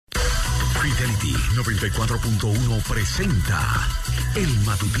Fidelity 94.1 presenta El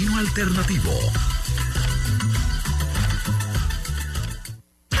Matutino Alternativo.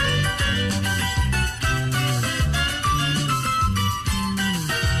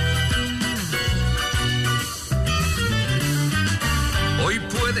 Hoy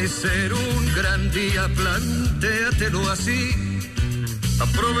puede ser un gran día, plantéatelo así.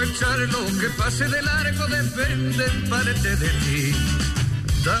 Aprovechar lo que pase de largo depende en parte de ti.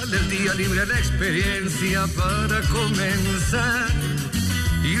 Dale el día libre a la experiencia para comenzar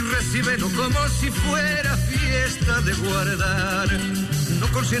y recíbelo como si fuera fiesta de guardar. No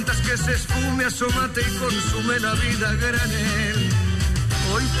consientas que se esfume, asómate y consume la vida a granel.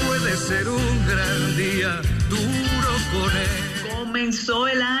 Hoy puede ser un gran día, duro con él. Comenzó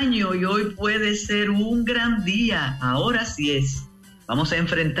el año y hoy puede ser un gran día. Ahora sí es. Vamos a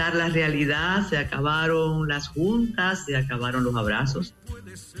enfrentar la realidad. Se acabaron las juntas, se acabaron los abrazos.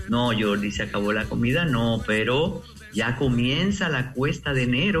 No, Jordi, se acabó la comida, no, pero ya comienza la cuesta de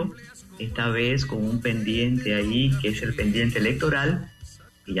enero, esta vez con un pendiente ahí, que es el pendiente electoral,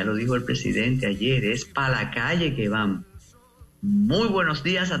 y ya lo dijo el presidente ayer, es para la calle que van. Muy buenos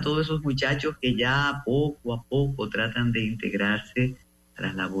días a todos esos muchachos que ya poco a poco tratan de integrarse a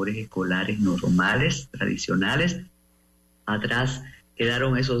las labores escolares normales, tradicionales. Atrás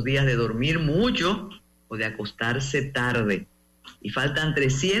quedaron esos días de dormir mucho o de acostarse tarde. Y faltan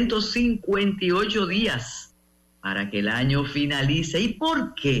 358 días para que el año finalice. ¿Y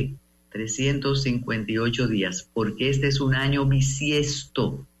por qué 358 días? Porque este es un año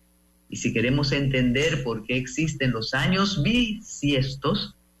bisiesto. Y si queremos entender por qué existen los años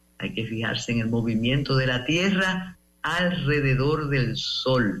bisiestos, hay que fijarse en el movimiento de la Tierra alrededor del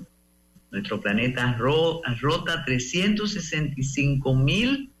Sol. Nuestro planeta rota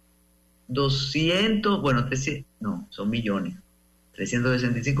 365.200, bueno, son millones.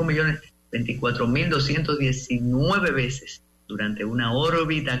 365.024.219 veces durante una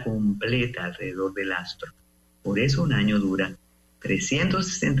órbita completa alrededor del astro. Por eso un año dura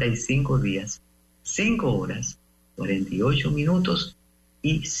 365 días, 5 horas, 48 minutos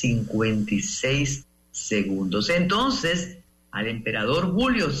y 56 segundos. Entonces, al emperador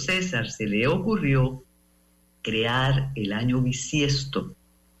Julio César se le ocurrió crear el año bisiesto.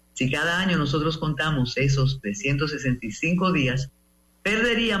 Si cada año nosotros contamos esos 365 días,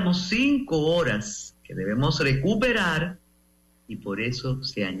 perderíamos 5 horas que debemos recuperar y por eso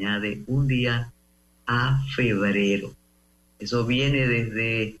se añade un día a febrero. Eso viene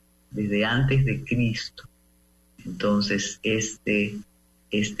desde antes de Cristo. Entonces, este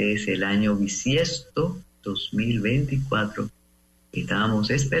es el año bisiesto 2024.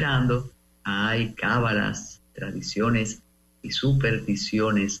 Estábamos esperando. Hay cábalas, tradiciones y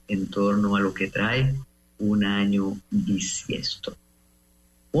supersticiones en torno a lo que trae un año bisiesto.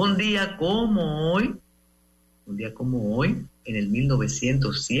 Un día como hoy, en el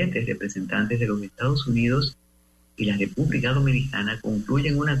 1907, representantes de los Estados Unidos y la República Dominicana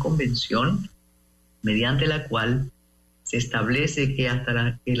concluyen una convención mediante la cual se establece que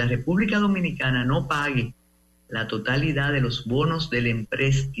hasta que la República Dominicana no pague la totalidad de los bonos del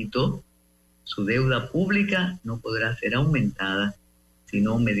empréstito, su deuda pública no podrá ser aumentada,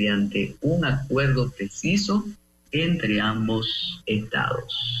 sino mediante un acuerdo preciso entre ambos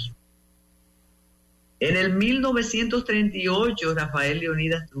estados. En el 1938, Rafael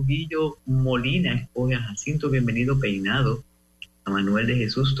Leonidas Trujillo Molina escoge a Jacinto Bienvenido Peinado, a Manuel de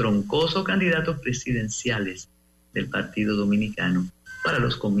Jesús Troncoso, candidatos presidenciales del Partido Dominicano para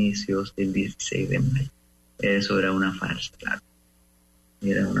los comicios del 16 de mayo. Eso era una farsa, claro.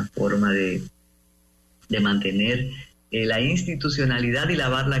 Era una forma de mantener la institucionalidad y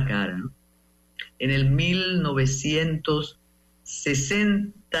lavar la cara, ¿no? En el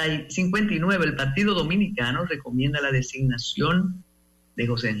 1959, el Partido Dominicano recomienda la designación de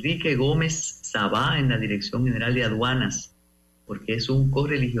José Enrique Gómez Sabá en la Dirección General de Aduanas, porque es un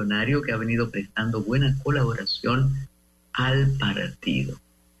correligionario que ha venido prestando buena colaboración al partido.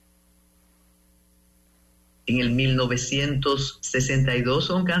 En el 1962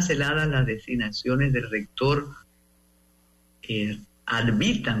 son canceladas las designaciones del rector ad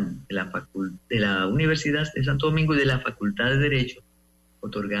vitam de la Universidad de Santo Domingo y de la Facultad de Derecho,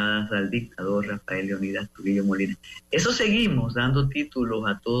 otorgadas al dictador Rafael Leonidas Trujillo Molina. Eso seguimos dando títulos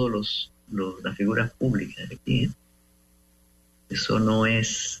a todos las figuras públicas de aquí. Eso no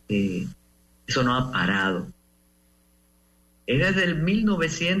ha parado. Es desde el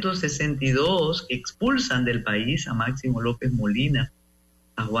 1962 que expulsan del país a Máximo López Molina,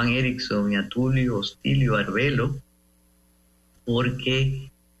 a Juan Erickson y a Tulio Hostilio Arbelo, porque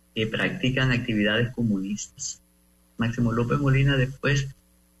practican actividades comunistas. Máximo López Molina después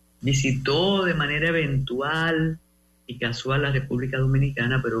Visitó de manera eventual y casual la República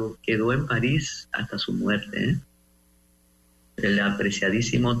Dominicana, pero quedó en París hasta su muerte. El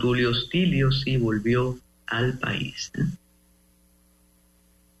apreciadísimo Tulio Stilio sí volvió al país.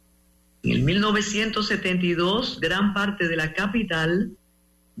 En el 1972, gran parte de la capital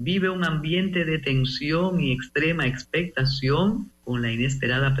vive un ambiente de tensión y extrema expectación con la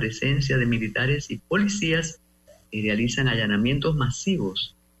inesperada presencia de militares y policías que realizan allanamientos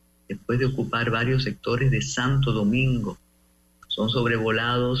masivos después de ocupar varios sectores de Santo Domingo. Son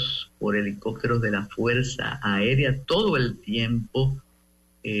sobrevolados por helicópteros de la Fuerza Aérea todo el tiempo,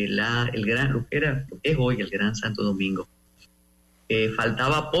 lo que es hoy el Gran Santo Domingo.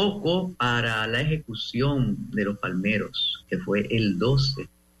 Faltaba poco para la ejecución de los palmeros, que fue el 12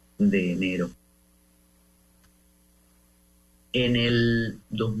 de enero. En el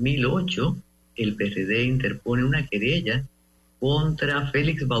 2008, el PRD interpone una querella contra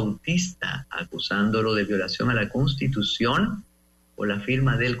Félix Bautista, acusándolo de violación a la Constitución por la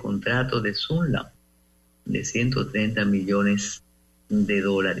firma del contrato de Sunlam de $130 millones.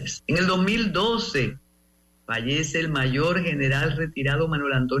 En el 2012, fallece el mayor general retirado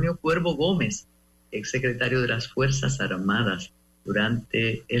Manuel Antonio Cuervo Gómez, exsecretario de las Fuerzas Armadas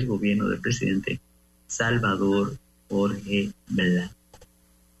durante el gobierno del presidente Salvador Jorge Blanco.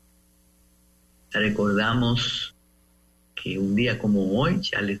 Recordamos que un día como hoy,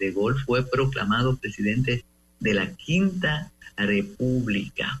 Charles de Gaulle fue proclamado presidente de la Quinta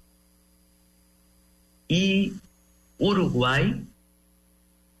República. Y Uruguay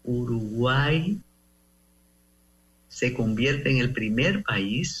se convierte en el primer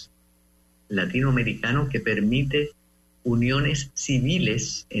país latinoamericano que permite uniones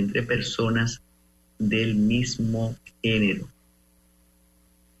civiles entre personas del mismo género.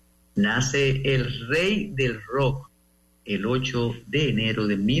 Nace el rey del rock el 8 de enero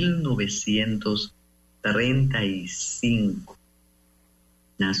de 1935.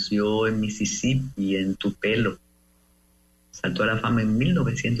 Nació en Mississippi, en Tupelo. Saltó a la fama en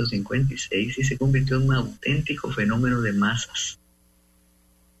 1956 y se convirtió en un auténtico fenómeno de masas.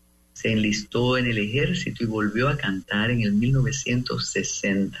 Se enlistó en el ejército y volvió a cantar en el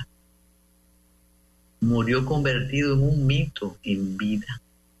 1960. Murió convertido en un mito en vida.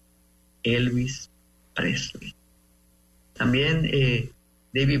 Elvis Presley. También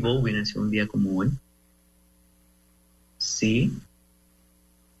David Bowie nació un día como hoy. Sí,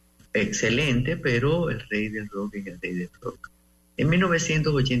 excelente, pero el rey del rock es el rey del rock. En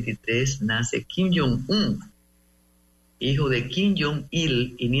 1983 nace Kim Jong-un, hijo de Kim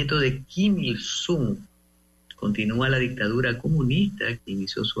Jong-il y nieto de Kim Il-sung. Continúa la dictadura comunista que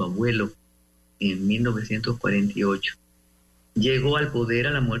inició su abuelo en 1948. Llegó al poder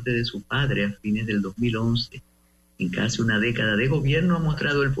a la muerte de su padre a fines del 2011. En casi una década de gobierno ha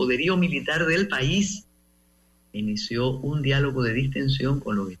mostrado el poderío militar del país. Inició un diálogo de distensión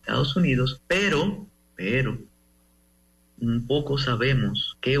con los Estados Unidos, pero un poco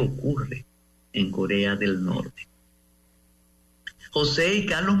sabemos qué ocurre en Corea del Norte. José y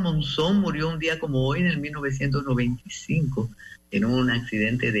Carlos Monzón murió un día como hoy en el 1995 en un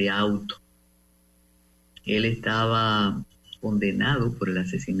accidente de auto. Él estaba condenado por el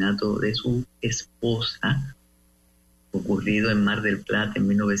asesinato de su esposa, ocurrido en Mar del Plata en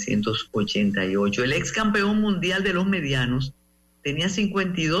 1988. El ex campeón mundial de los medianos tenía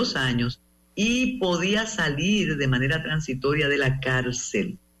 52 años y podía salir de manera transitoria de la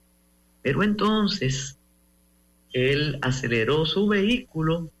cárcel. Pero entonces él aceleró su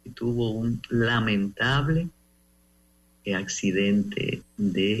vehículo y tuvo un lamentable accidente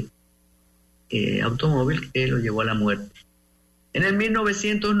de automóvil que lo llevó a la muerte. En el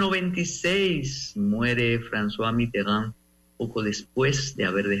 1996 muere François Mitterrand, poco después de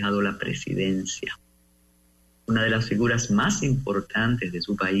haber dejado la presidencia. Una de las figuras más importantes de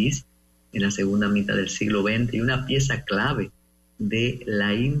su país en la segunda mitad del siglo XX y una pieza clave de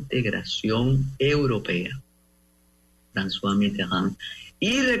la integración europea. François Mitterrand.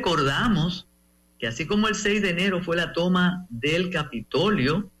 Y recordamos que así como el 6 de enero fue la toma del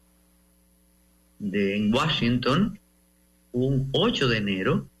Capitolio en Washington, un 8 de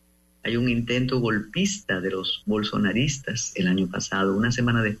enero hay un intento golpista de los bolsonaristas el año pasado. Una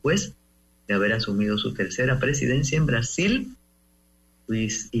semana después de haber asumido su tercera presidencia en Brasil,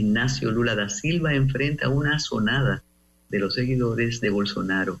 Luis Ignacio Lula da Silva enfrenta una asonada de los seguidores de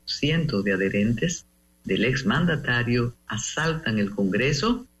Bolsonaro. Cientos de adherentes del exmandatario asaltan el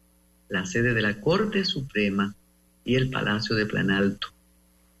Congreso, la sede de la Corte Suprema y el Palacio de Planalto.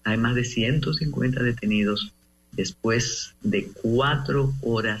 Hay más de 150 detenidos después de 4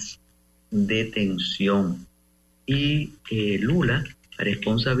 horas de tensión. Y Lula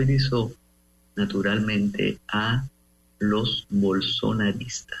responsabilizó naturalmente a los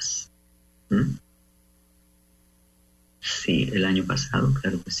bolsonaristas. Sí, el año pasado,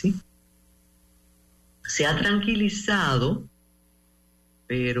 claro que sí. Se ha tranquilizado,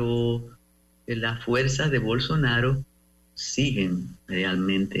 pero las fuerzas de Bolsonaro siguen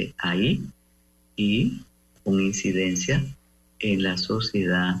realmente ahí y con incidencia en la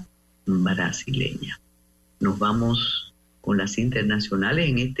sociedad brasileña. Nos vamos con las internacionales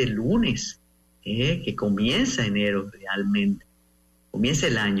en este lunes, que comienza enero realmente, comienza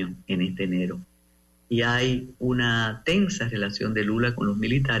el año en este enero, y hay una tensa relación de Lula con los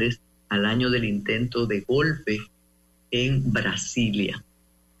militares al año del intento de golpe en Brasilia.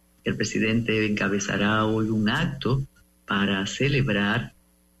 El presidente encabezará hoy un acto para celebrar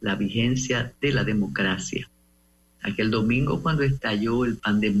la vigencia de la democracia. Aquel domingo, cuando estalló el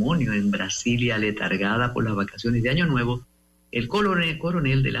pandemonio en Brasilia, letargada por las vacaciones de Año Nuevo, el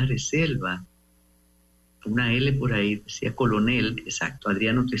coronel de la Reserva, una L por ahí, decía coronel, exacto,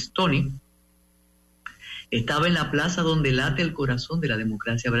 Adriano Testoni, estaba en la plaza donde late el corazón de la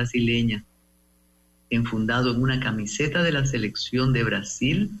democracia brasileña, enfundado en una camiseta de la selección de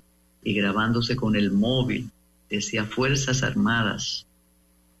Brasil y grabándose con el móvil. Decía: Fuerzas Armadas,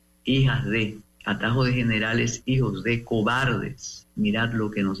 hijas de, atajo de generales, hijos de cobardes, mirad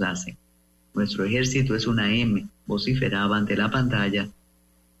lo que nos hacen. Nuestro ejército es una M, vociferaba ante la pantalla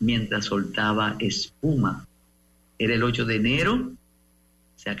mientras soltaba espuma. Era el 8 de enero,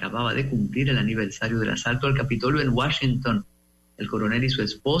 se acababa de cumplir el aniversario del asalto al Capitolio en Washington. El coronel y su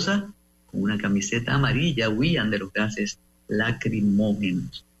esposa, con una camiseta amarilla, huían de los gases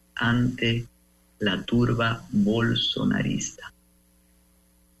lacrimógenos ante la turba bolsonarista.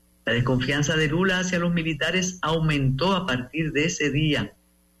 La desconfianza de Lula hacia los militares aumentó a partir de ese día.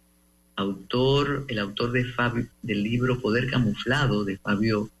 El autor del libro Poder Camuflado, de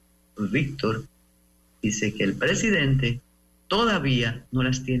Fabio Víctor, dice que el presidente todavía no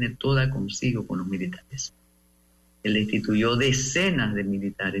las tiene todas consigo con los militares. Él destituyó decenas de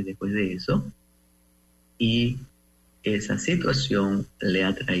militares después de eso, y esa situación le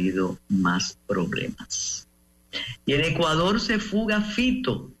ha traído más problemas. Y en Ecuador se fuga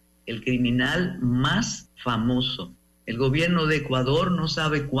Fito, el criminal más famoso. El gobierno de Ecuador no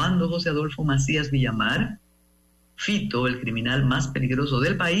sabe cuándo José Adolfo Macías Villamar, Fito, el criminal más peligroso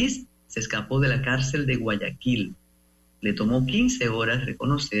del país, se escapó de la cárcel de Guayaquil. Le tomó 15 horas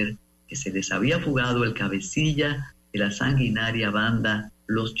reconocer que se les había fugado el cabecilla de la sanguinaria banda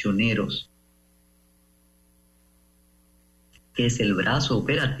Los Choneros, que es el brazo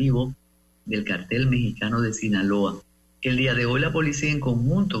operativo del cartel mexicano de Sinaloa. El día de hoy la policía, en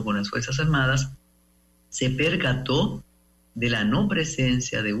conjunto con las Fuerzas Armadas, se percató de la no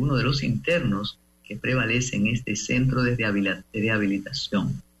presencia de uno de los internos que prevalece en este centro de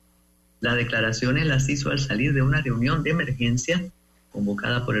rehabilitación. Las declaraciones las hizo al salir de una reunión de emergencia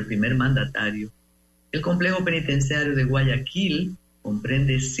convocada por el primer mandatario. El complejo penitenciario de Guayaquil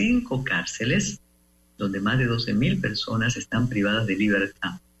comprende 5 cárceles donde más de 12,000 personas están privadas de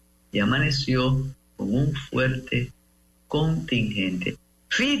libertad, y amaneció con un fuerte contingente.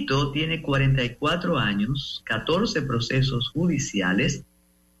 Fito tiene 44 años, 14 procesos judiciales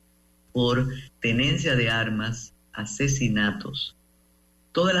por tenencia de armas, asesinatos.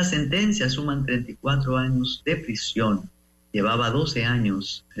 Todas las sentencias suman 34 años de prisión. Llevaba 12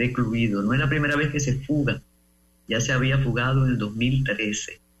 años recluido. No es la primera vez que se fuga. Ya se había fugado en el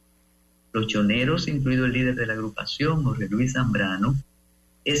 2013. Los choneros, incluido el líder de la agrupación, Jorge Luis Zambrano,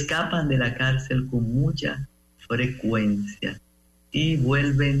 escapan de la cárcel con mucha frecuencia y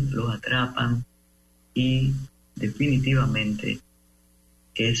vuelven, los atrapan, y definitivamente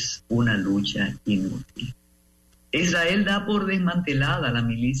es una lucha inútil. Israel da por desmantelada la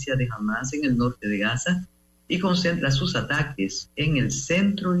milicia de Hamas en el norte de Gaza y concentra sus ataques en el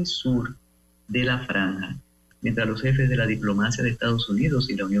centro y sur de la franja, mientras los jefes de la diplomacia de Estados Unidos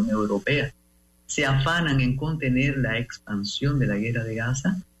y la Unión Europea se afanan en contener la expansión de la guerra de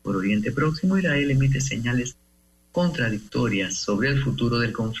Gaza por Oriente Próximo. Israel emite señales contradictorias sobre el futuro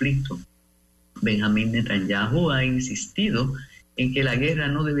del conflicto. Benjamín Netanyahu ha insistido en que la guerra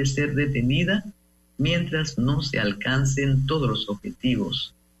no debe ser detenida mientras no se alcancen todos los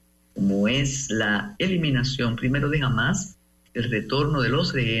objetivos, como es la eliminación primero de Hamas, el retorno de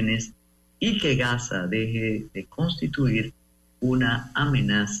los rehenes y que Gaza deje de constituir una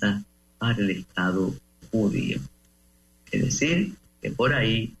amenaza para el Estado judío. Es decir, que por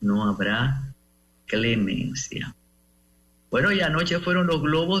ahí no habrá clemencia. Bueno, y anoche fueron los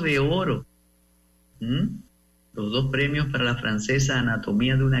Globos de Oro. Los 2 premios para la francesa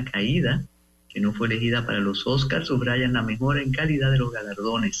Anatomía de una Caída, que no fue elegida para los Oscars, subrayan la mejora en calidad de los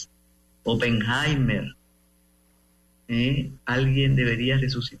galardones. Oppenheimer. Alguien debería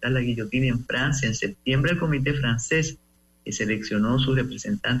resucitar la guillotina en Francia. En septiembre el comité francés que seleccionó su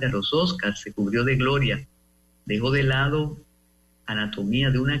representante a los Oscars se cubrió de gloria. Dejó de lado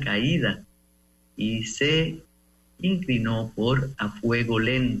Anatomía de una caída y se inclinó por A Fuego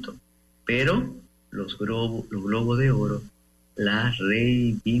Lento. Pero los Globos de Oro la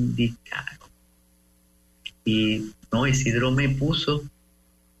reivindicaron. Y no, Isidro me puso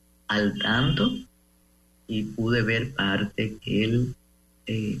al tanto y pude ver parte que él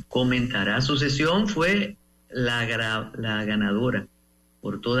comentará. Su sesión fue la ganadora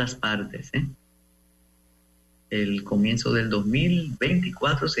por todas partes. El comienzo del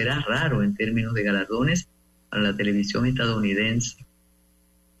 2024 será raro en términos de galardones para la televisión estadounidense.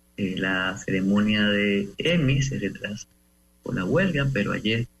 La ceremonia de Emmy se retrasa por la huelga, pero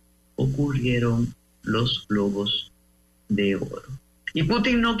ayer ocurrieron los Globos de Oro. Y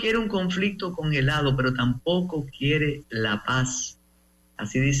Putin no quiere un conflicto congelado, pero tampoco quiere la paz.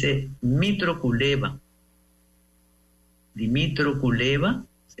 Así dice Dmytro Kuleba. Dmytro Kuleba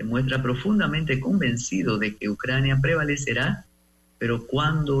se muestra profundamente convencido de que Ucrania prevalecerá, pero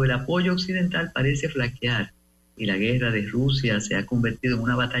cuando el apoyo occidental parece flaquear y la guerra de Rusia se ha convertido en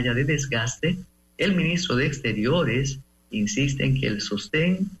una batalla de desgaste, el ministro de Exteriores insiste en que el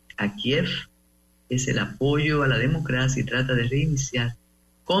sostén a Kiev es el apoyo a la democracia y trata de reiniciar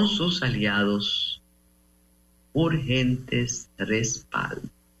con sus aliados urgentes respaldo.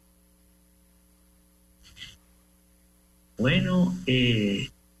 Bueno,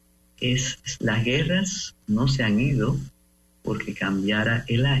 las guerras no se han ido porque cambiara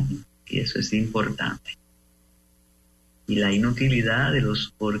el año, y eso es importante. Y la inutilidad de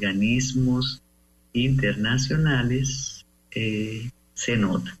los organismos internacionales se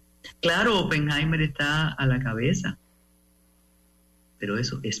nota. Claro, Oppenheimer está a la cabeza, pero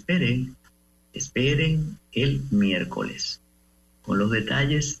eso, esperen el miércoles. Con los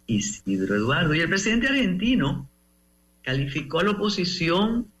detalles, Isidro Eduardo. Y el presidente argentino calificó a la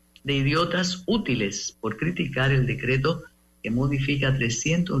oposición de idiotas útiles por criticar el decreto que modifica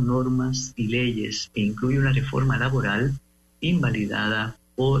 300 normas y leyes e incluye una reforma laboral invalidada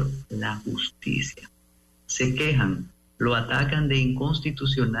por la justicia. Se quejan, lo atacan de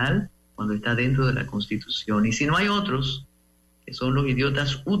inconstitucional cuando está dentro de la Constitución. Y si no hay otros, que son los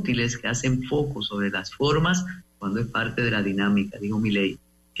idiotas útiles que hacen foco sobre las formas cuando es parte de la dinámica, dijo Milei.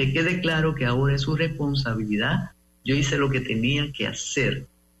 Que quede claro que ahora es su responsabilidad. Yo hice lo que tenía que hacer,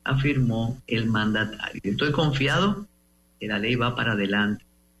 afirmó el mandatario. Estoy confiado que la ley va para adelante.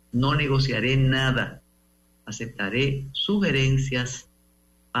 No negociaré nada. Aceptaré sugerencias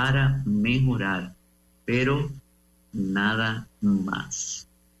para mejorar, pero nada más.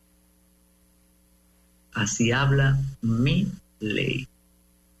 Así habla Milei.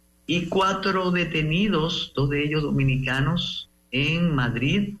 Y 4 detenidos, 2 de ellos dominicanos, en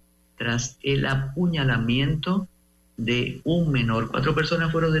Madrid, tras el apuñalamiento de un menor. 4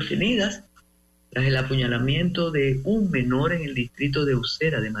 personas fueron detenidas tras el apuñalamiento de un menor en el distrito de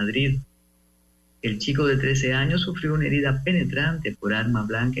Usera de Madrid. El chico de 13 años sufrió una herida penetrante por arma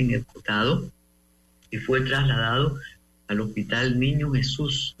blanca en el costado y fue trasladado al Hospital Niño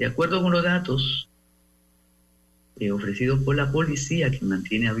Jesús. De acuerdo con los datos ofrecidos por la policía, que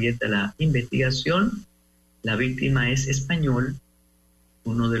mantiene abierta la investigación, la víctima es español,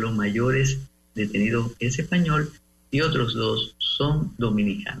 uno de los mayores detenidos es español y otros 2 son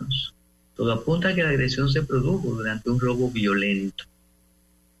dominicanos. Todo apunta a que la agresión se produjo durante un robo violento.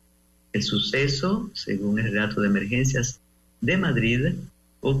 El suceso, según el relato de emergencias de Madrid,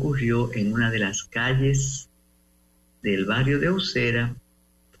 ocurrió en una de las calles del barrio de Usera,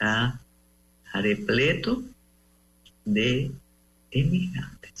 repleto de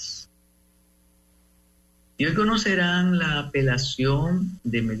emigrantes. Y hoy conocerán la apelación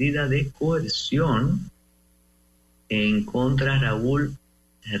de medida de coerción en contra de Raúl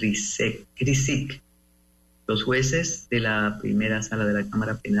Risic. Los jueces de la primera sala de la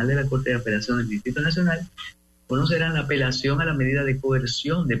Cámara Penal de la Corte de Apelación del Distrito Nacional conocerán la apelación a la medida de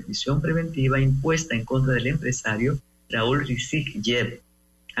coerción de prisión preventiva impuesta en contra del empresario Raúl Risic,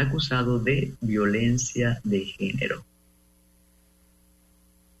 acusado de violencia de género.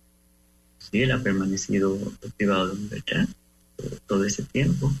 Sí, él ha permanecido privado de libertad todo ese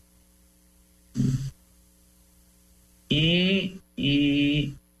tiempo.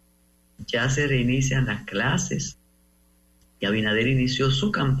 Y ya se reinician las clases. Y Abinader inició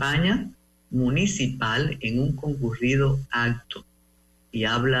su campaña municipal en un concurrido acto y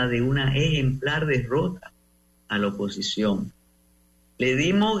habla de una ejemplar derrota a la oposición. Le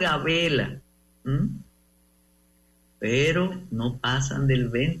dimos gabela pero no pasan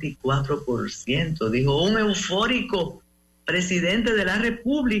del 24%, dijo un eufórico presidente de la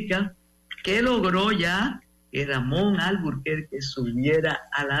República que logró ya que Ramón Alburquerque subiera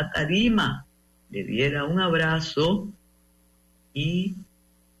a la tarima, le diera un abrazo y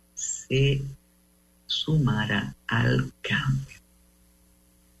se sumara al cambio.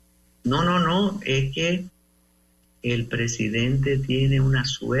 No, es que el presidente tiene una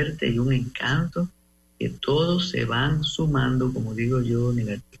suerte y un encanto que todos se van sumando, como digo yo en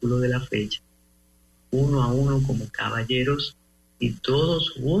el artículo de la fecha, uno a uno como caballeros y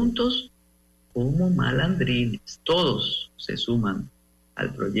todos juntos como malandrines. Todos se suman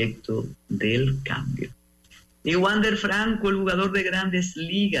al proyecto del cambio. Y Wander Franco, el jugador de Grandes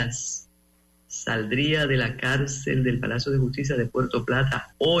Ligas, saldría de la cárcel del Palacio de Justicia de Puerto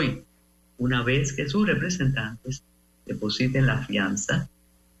Plata hoy, una vez que sus representantes depositen la fianza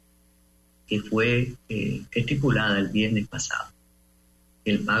que fue estipulada el viernes pasado.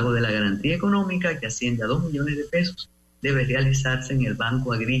 El pago de la garantía económica, que asciende a 2 millones de pesos, debe realizarse en el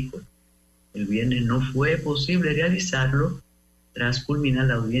Banco Agrícola. El viernes no fue posible realizarlo tras culminar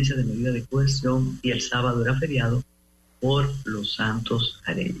la audiencia de medida de coerción y el sábado era feriado por los Santos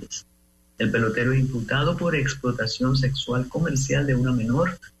Areyes. El pelotero es imputado por explotación sexual comercial de una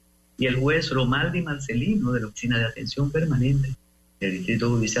menor y el juez Romaldi Marcelino de la Oficina de Atención Permanente del Distrito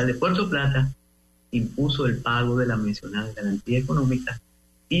Judicial de Puerto Plata impuso el pago de la mencionada garantía económica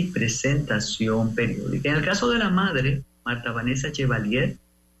y presentación periódica. En el caso de la madre, Marta Vanessa Chevalier,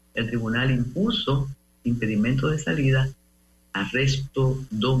 el tribunal impuso impedimento de salida, arresto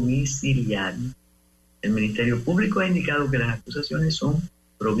domiciliario. El Ministerio Público ha indicado que las acusaciones son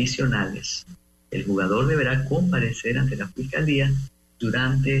provisionales. El jugador deberá comparecer ante la Fiscalía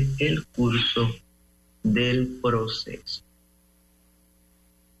durante el curso del proceso.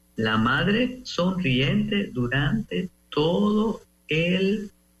 La madre sonriente durante todo el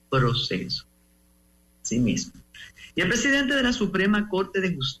proceso. Sí mismo. Y el presidente de la Suprema Corte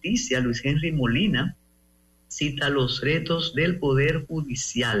de Justicia, Luis Henry Molina, cita los retos del Poder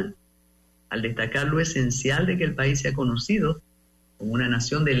Judicial, al destacar lo esencial de que el país sea conocido como una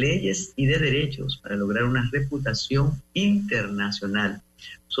nación de leyes y de derechos para lograr una reputación internacional.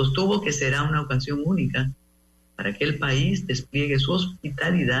 Sostuvo que será una ocasión única para que el país despliegue su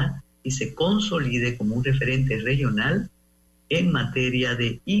hospitalidad y se consolide como un referente regional en materia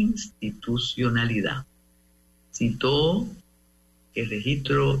de institucionalidad. Citó que el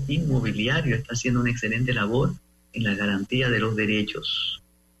registro inmobiliario está haciendo una excelente labor en la garantía de los derechos.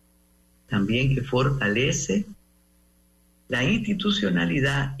 También que fortalece la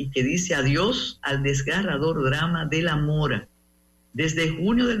institucionalidad y que dice adiós al desgarrador drama de la mora. Desde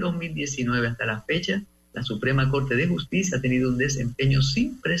junio del 2019 hasta la fecha, la Suprema Corte de Justicia ha tenido un desempeño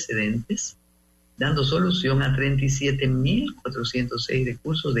sin precedentes, dando solución a 37.406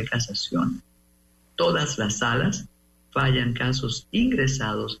 recursos de casación. Todas las salas fallan casos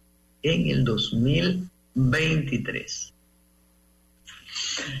ingresados en el 2023.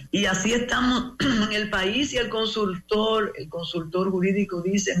 Y así estamos en el país y el consultor jurídico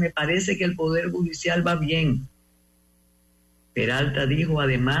dice, me parece que el Poder Judicial va bien. Peralta dijo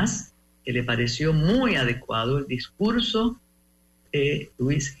además que le pareció muy adecuado el discurso de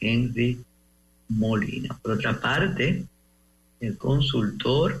Luis Henry Molina. Por otra parte, el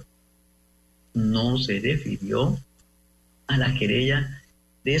consultor no se refirió a la querella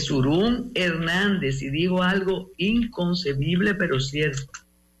de Surún Hernández y dijo algo inconcebible pero cierto,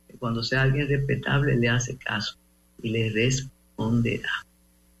 que cuando sea alguien respetable le hace caso y le responderá.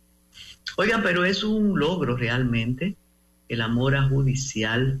 Oiga, pero es un logro realmente que la mora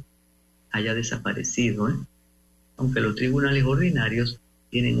judicial haya desaparecido, aunque los tribunales ordinarios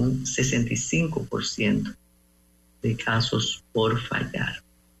tienen un 65% de casos por fallar.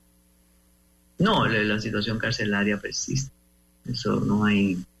 No, la situación carcelaria persiste. Eso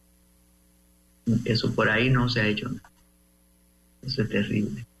por ahí no se ha hecho nada. Eso es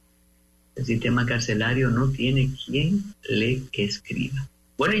terrible. El sistema carcelario no tiene quien le escriba.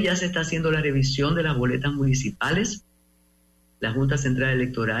 Bueno, y ya se está haciendo la revisión de las boletas municipales. La Junta Central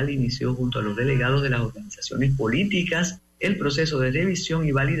Electoral inició junto a los delegados de las organizaciones políticas el proceso de revisión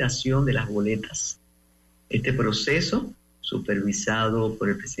y validación de las boletas. Este proceso, supervisado por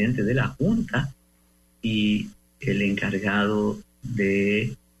el presidente de la Junta y el encargado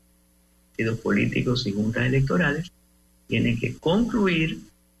de partidos políticos y juntas electorales, tiene que concluir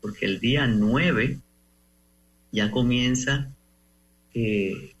porque el día 9 ya comienza,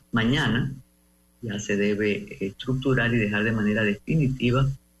 mañana, ya se debe estructurar y dejar de manera definitiva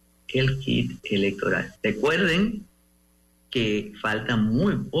el kit electoral. Recuerden que falta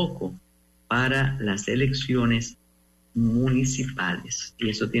muy poco para las elecciones municipales.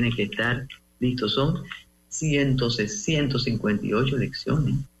 Y eso tiene que estar listo. Son 158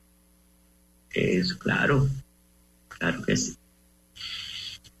 elecciones. Es claro que sí.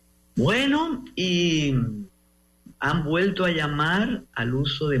 Bueno, y han vuelto a llamar al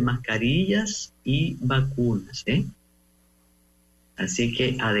uso de mascarillas y vacunas, ¿eh? Así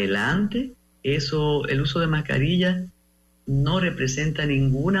que adelante. Eso, el uso de mascarillas no representa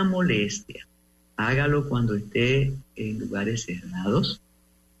ninguna molestia. Hágalo cuando esté en lugares cerrados,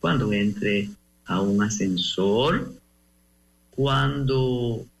 cuando entre a un ascensor,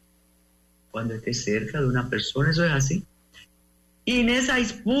 cuando esté cerca de una persona. Eso es así. Inés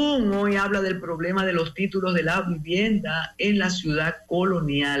Aispun hoy habla del problema de los títulos de la vivienda en la ciudad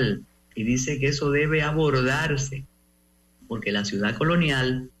colonial y dice que eso debe abordarse, porque la ciudad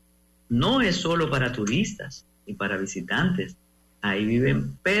colonial no es solo para turistas y para visitantes. Ahí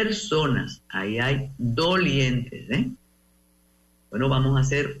viven personas, ahí hay dolientes, ¿eh? Bueno, vamos a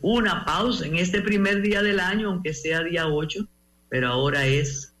hacer una pausa en este primer día del año, aunque sea día 8, pero ahora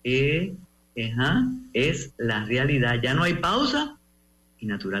es la realidad. Ya no hay pausa y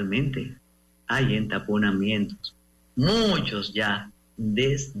naturalmente hay entaponamientos. Muchos ya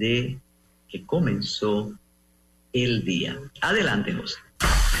desde que comenzó el día. Adelante, José.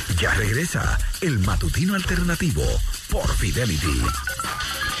 Ya regresa el matutino alternativo por Fidelity.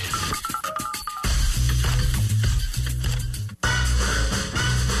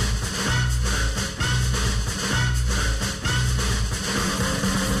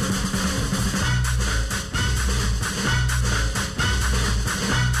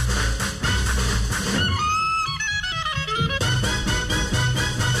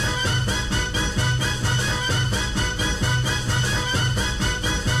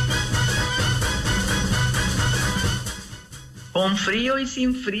 Con frío y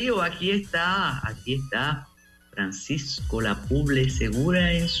sin frío, aquí está Francisco Lapuble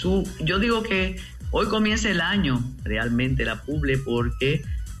segura en su... Yo digo que hoy comienza el año, realmente Lapuble, porque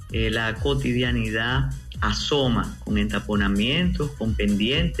la cotidianidad asoma con entaponamientos, con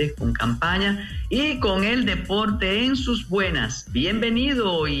pendientes, con campaña y con el deporte en sus buenas.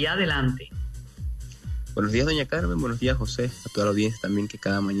 Bienvenido y adelante. Buenos días, doña Carmen, buenos días, José, a toda la audiencia también que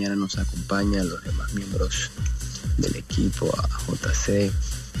cada mañana nos acompaña, a los demás miembros del equipo, a JC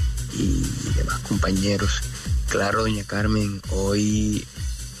y demás compañeros. Claro, doña Carmen, hoy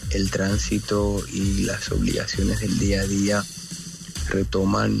el tránsito y las obligaciones del día a día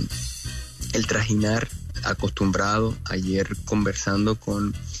retoman el trajinar acostumbrado. Ayer, conversando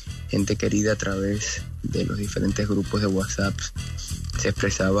con gente querida a través de los diferentes grupos de WhatsApp, se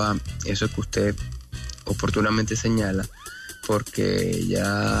expresaba eso que usted oportunamente señala, porque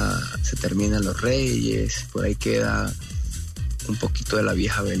ya se terminan los Reyes, por ahí queda un poquito de la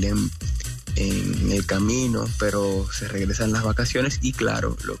vieja Belén en el camino, pero se regresan las vacaciones y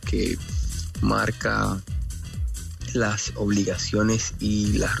claro, lo que marca las obligaciones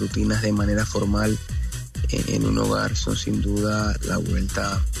y las rutinas de manera formal en un hogar son sin duda la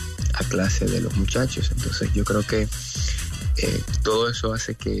vuelta a clase de los muchachos. Entonces yo creo que todo eso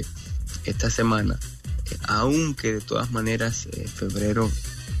hace que esta semana, aunque de todas maneras febrero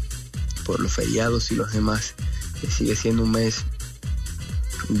por los feriados y los demás sigue siendo un mes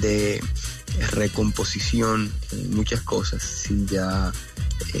de recomposición en muchas cosas, sí, ya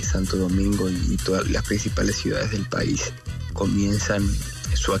Santo Domingo y todas las principales ciudades del país comienzan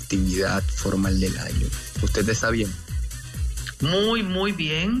su actividad formal del año. ¿Usted está bien? Muy, muy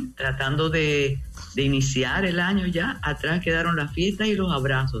bien, tratando de iniciar el año ya. Atrás quedaron las fiestas y los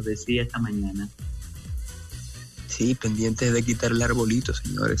abrazos, decía esta mañana. Sí, pendientes de quitar el arbolito,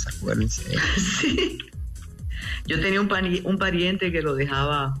 señores, acuérdense. Sí. Yo tenía un pariente que lo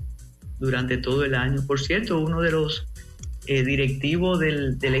dejaba durante todo el año. Por cierto, uno de los directivos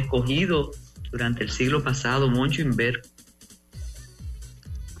del Escogido durante el siglo pasado, Moncho Inver.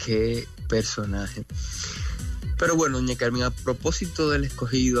 Qué personaje. Pero bueno, doña Carmen, a propósito del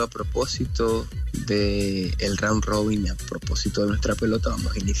Escogido, a propósito del round robin, a propósito de nuestra pelota,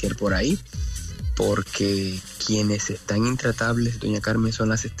 vamos a iniciar por ahí, porque quienes están intratables, doña Carmen, son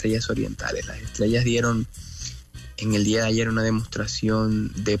las Estrellas Orientales. Las Estrellas dieron en el día de ayer una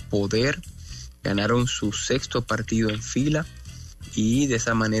demostración de poder, ganaron su 6º partido en fila y de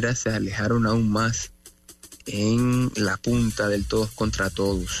esa manera se alejaron aún más en la punta del todos contra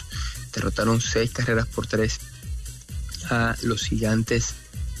todos. Derrotaron 6-3 a los Gigantes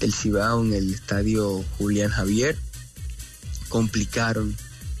del Cibao en el estadio Julián Javier. Complicaron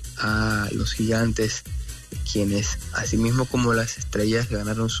a los Gigantes, quienes asimismo como las Estrellas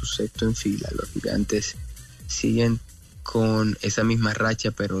ganaron su 6º en fila. Los Gigantes siguen con esa misma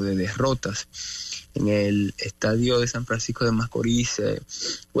racha, pero de derrotas. En el estadio de San Francisco de Macorís,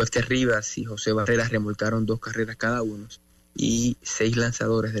 Wester Rivas y José Barreras remolcaron 2 carreras cada uno, y 6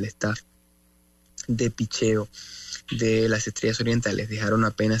 lanzadores del staff de picheo de las Estrellas Orientales dejaron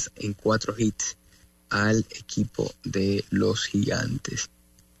apenas en 4 hits al equipo de los Gigantes.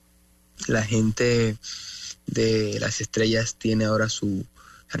 La gente de las Estrellas tiene ahora su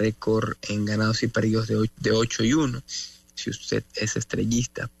récord en ganados y perdidos de 8-1. Si usted es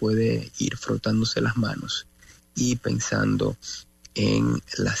estrellista, puede ir frotándose las manos y pensando en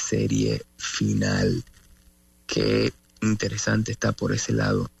la serie final. Qué interesante está por ese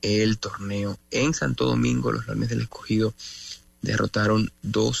lado el torneo. En Santo Domingo, los Leones del Escogido derrotaron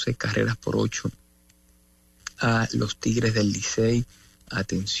 12 carreras por 8 a los Tigres del Licey.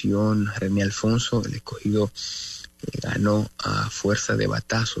 Atención, René Alfonso, el Escogido ganó a fuerza de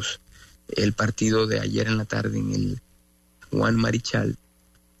batazos el partido de ayer en la tarde en el Juan Marichal,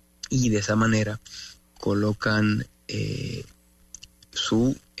 y de esa manera colocan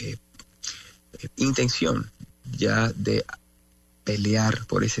su intención ya de pelear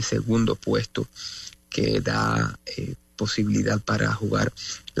por ese segundo puesto que da posibilidad para jugar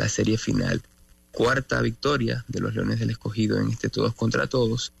la serie final. 4ª victoria de los Leones del Escogido en este todos contra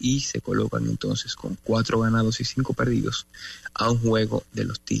todos, y se colocan entonces con 4 ganados y 5 perdidos a un juego de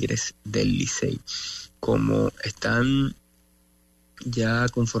los Tigres del Licey. Como están ya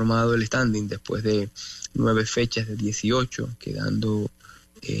conformado el standing después de 9 fechas de 18, quedando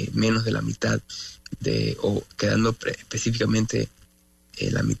menos de la mitad o quedando específicamente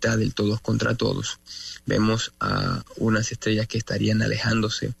la mitad del todos contra todos, vemos a unas Estrellas que estarían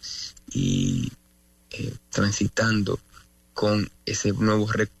alejándose y transitando con ese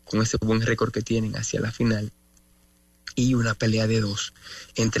buen récord que tienen hacia la final, y una pelea de 2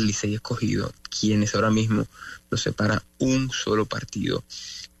 entre el Licey y Escogido, quienes ahora mismo los separa un solo partido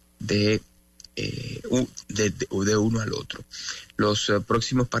de uno al otro. Los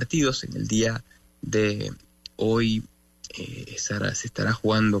próximos partidos en el día de hoy se estará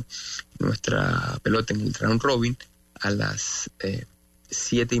jugando nuestra pelota en el round robin a las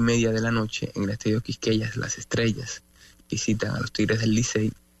 7:30 de la noche en el Estadio Quisqueyas. Las Estrellas visitan a los Tigres del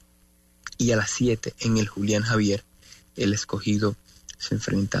Licey, y a las 7 en el Julián Javier el Escogido se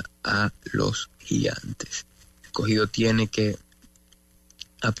enfrenta a los Gigantes. El Escogido tiene que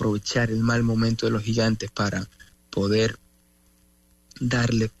aprovechar el mal momento de los Gigantes para poder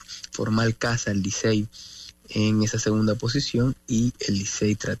darle formal casa al Licey en esa segunda posición, y el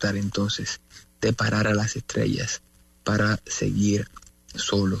Licey tratar entonces de parar a las Estrellas para seguir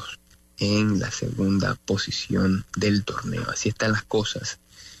solos en la segunda posición del torneo. Así están las cosas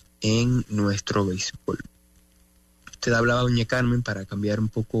en nuestro béisbol. Usted hablaba, doña Carmen, para cambiar un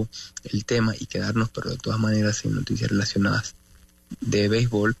poco el tema y quedarnos, pero de todas maneras, en noticias relacionadas de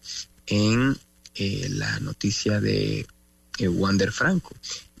béisbol, en la noticia de Wander Franco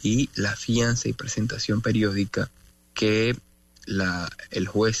y la fianza y presentación periódica que el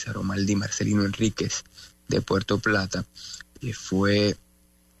juez Aromaldi Marcelino Enríquez de Puerto Plata fue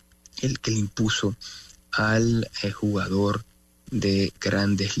el que le impuso al jugador de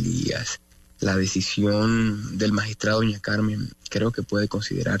Grandes Ligas. La decisión del magistrado, doña Carmen, creo que puede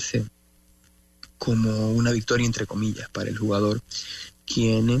considerarse como una victoria entre comillas para el jugador,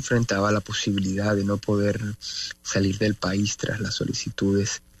 quien enfrentaba la posibilidad de no poder salir del país tras las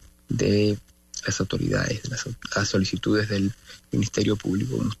solicitudes de las autoridades, las solicitudes del Ministerio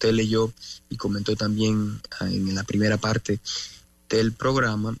Público. Como usted leyó y comentó también en la primera parte del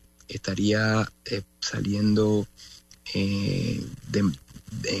programa, estaría saliendo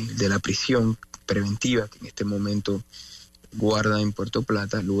de la prisión preventiva que en este momento guarda en Puerto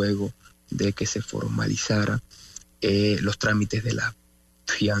Plata, luego de que se formalizara los trámites de la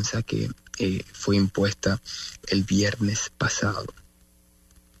fianza que fue impuesta el viernes pasado.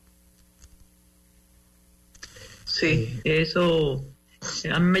 Sí, eso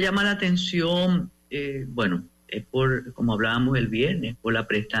a mí me llama la atención, por, como hablábamos el viernes, por la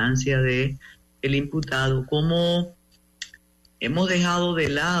prestancia de el imputado, cómo hemos dejado de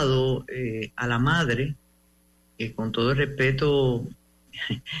lado a la madre, que con todo el respeto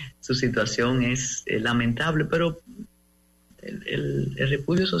su situación es lamentable, pero el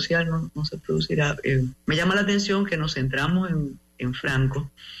repudio social no se producirá. Me llama la atención que nos centramos en Franco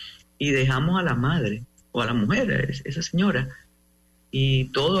y dejamos a la madre o a la mujer, esa señora, y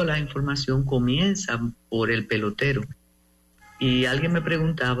toda la información comienza por el pelotero. Y alguien me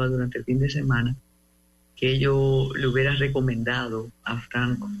preguntaba durante el fin de semana que yo le hubiera recomendado a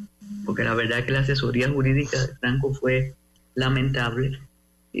Franco, porque la verdad que la asesoría jurídica de Franco fue lamentable,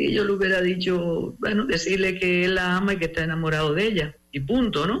 Y yo le hubiera dicho, bueno, decirle que él la ama y que está enamorado de ella, y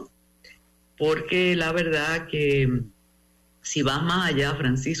punto, ¿no? Porque la verdad que si vas más allá,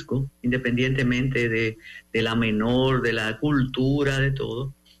 Francisco, independientemente de la menor, de la cultura, de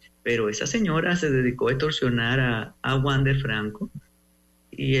todo, pero esa señora se dedicó a extorsionar a Wander Franco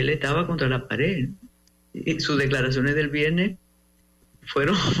y él estaba contra la pared. Y sus declaraciones del viernes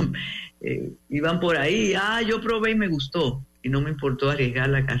fueron, iban por ahí, yo probé y me gustó, y no me importó arriesgar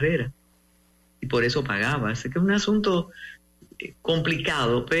la carrera, y por eso pagaba. Así que es un asunto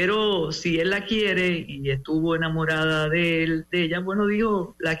complicado, pero si él la quiere y estuvo enamorada de él, de ella, bueno,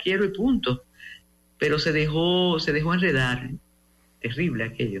 dijo, la quiero y punto. Pero se dejó enredar. Terrible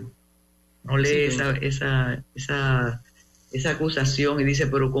aquello. No lee esa acusación y dice,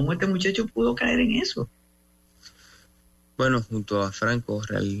 pero ¿cómo este muchacho pudo caer en eso? Bueno, junto a Franco,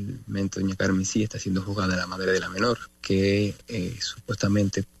 realmente doña Carmen sí está siendo juzgada la madre de la menor, que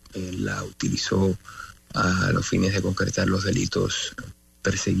supuestamente la utilizó a los fines de concretar los delitos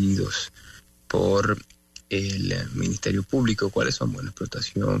perseguidos por el Ministerio Público, cuáles son, bueno,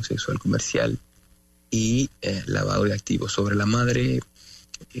 explotación sexual comercial y lavado de activos. Sobre la madre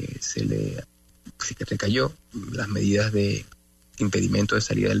se le recayó las medidas de impedimento de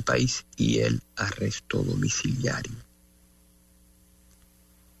salida del país y el arresto domiciliario.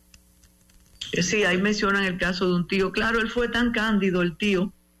 Sí, ahí mencionan el caso de un tío. Claro, él fue tan cándido, el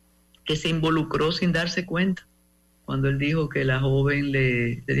tío, que se involucró sin darse cuenta. Cuando él dijo que la joven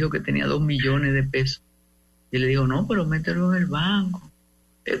le dijo que tenía 2 millones de pesos. Y le dijo, no, pero mételo en el banco.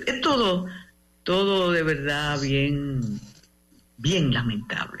 Es todo de verdad bien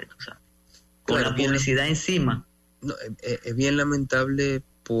lamentable, tú sabes. Con claro, la publicidad encima. No, es bien lamentable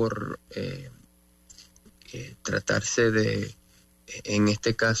por tratarse de, en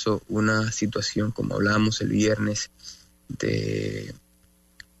este caso, una situación, como hablábamos el viernes, de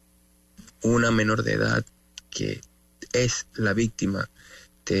una menor de edad que es la víctima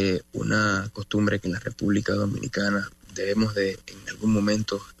de una costumbre que en la República Dominicana debemos de en algún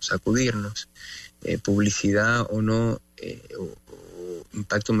momento sacudirnos, publicidad o no, o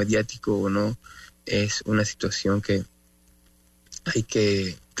impacto mediático o no, es una situación que hay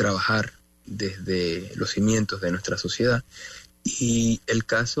que trabajar desde los cimientos de nuestra sociedad. Y el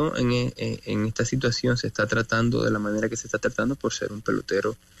caso en esta situación se está tratando de la manera que se está tratando por ser un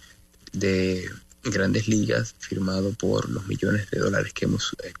pelotero de grandes ligas firmado por los millones de dólares que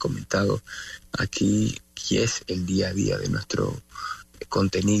hemos comentado aquí, que es el día a día de nuestro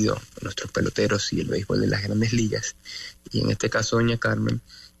contenido, nuestros peloteros y el béisbol de las grandes ligas. Y en este caso, doña Carmen,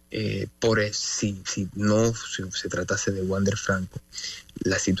 si no se tratase de Wander Franco,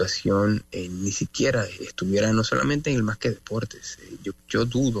 la situación ni siquiera estuviera no solamente en el Más que Deportes. Yo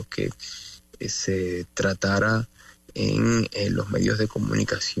dudo que se tratara en los medios de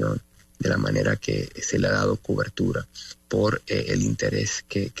comunicación de la manera que se le ha dado cobertura por el interés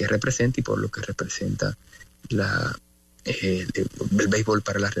que representa y por lo que representa el béisbol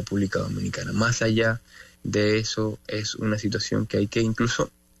para la República Dominicana. Más allá de eso, es una situación que hay que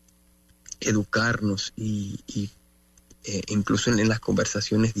incluso educarnos y incluso en las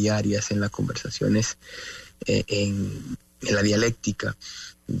conversaciones diarias, en las conversaciones en la dialéctica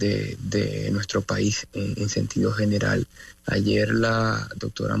de nuestro país en sentido general. Ayer la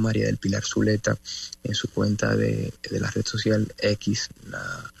doctora María del Pilar Zuleta, en su cuenta de la red social X,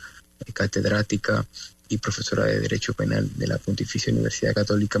 la catedrática y profesora de Derecho Penal de la Pontificia Universidad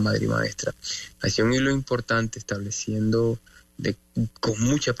Católica Madre y Maestra, hacía un hilo importante estableciendo con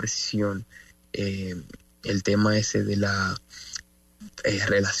mucha precisión el tema ese de la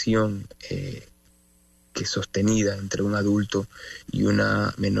relación que sostenida entre un adulto y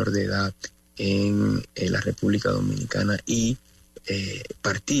una menor de edad en la República Dominicana, y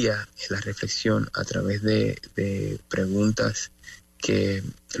partía la reflexión a través de preguntas que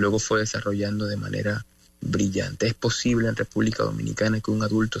luego fue desarrollando de manera brillante. ¿Es posible en República Dominicana que un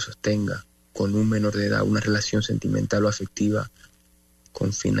adulto sostenga con un menor de edad una relación sentimental o afectiva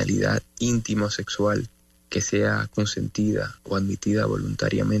con finalidad íntima o sexual que sea consentida o admitida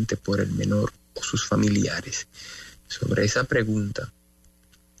voluntariamente por el menor o sus familiares? Sobre esa pregunta,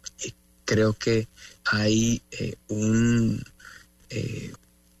 creo que hay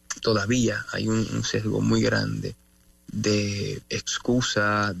todavía hay un sesgo muy grande de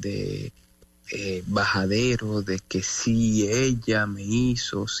excusa, de bajadero, de que si ella me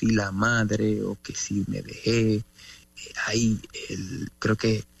hizo, si la madre, o que si me dejé. Creo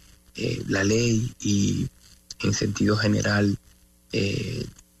que la ley y en sentido general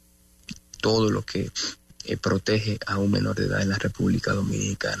todo lo que protege a un menor de edad en la República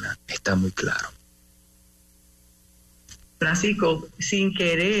Dominicana está muy claro. Francisco, sin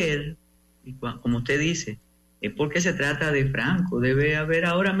querer, y como usted dice, es porque se trata de Franco. Debe haber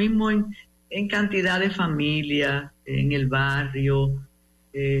ahora mismo en cantidad de familias, en el barrio,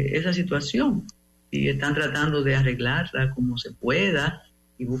 esa situación. Y están tratando de arreglarla como se pueda,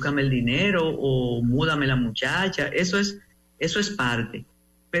 y búscame el dinero o múdame la muchacha. Eso es parte.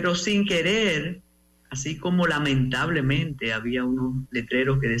 Pero sin querer, así como lamentablemente había unos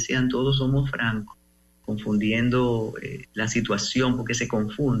letreros que decían todos somos Franco, confundiendo la situación porque se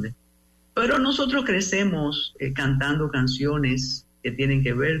confunde. Pero nosotros crecemos cantando canciones que tienen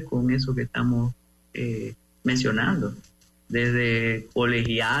que ver con eso que estamos mencionando. Desde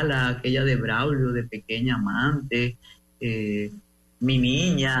Colegiala, aquella de Braulio, de Pequeña Amante, Mi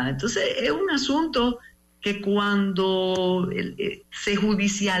Niña. Entonces es un asunto que cuando se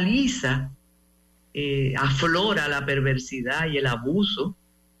judicializa, aflora la perversidad y el abuso,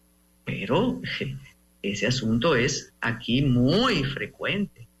 pero ese asunto es aquí muy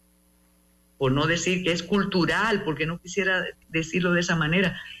frecuente. Por no decir que es cultural, porque no quisiera decirlo de esa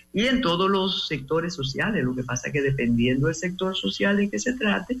manera, y en todos los sectores sociales. Lo que pasa es que dependiendo del sector social en que se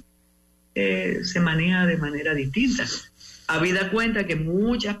trate, se maneja de manera distinta. Habida cuenta que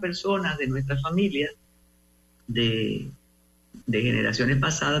muchas personas de nuestra familia, de generaciones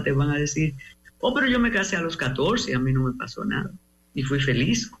pasadas, te van a decir, oh, pero yo me casé a los 14, a mí no me pasó nada, y fui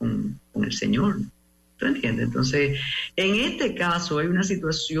feliz con el Señor. ¿Tú entiendes? Entonces, en este caso hay una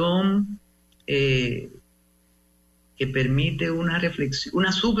situación que permite una reflexión,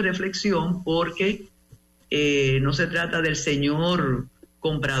 una subreflexión, porque no se trata del señor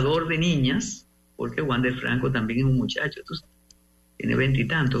comprador de niñas, porque Wander Franco también es un muchacho, tiene 20 y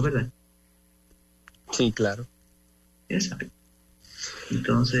tantos, ¿verdad? Sí, claro. Exacto.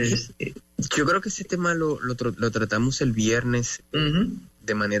 Entonces... yo creo que ese tema lo tratamos el viernes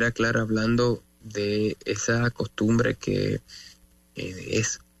de manera clara, hablando de esa costumbre que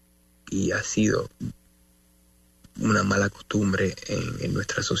es y ha sido una mala costumbre en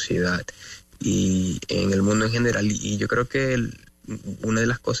nuestra sociedad y en el mundo en general. Y yo creo que una de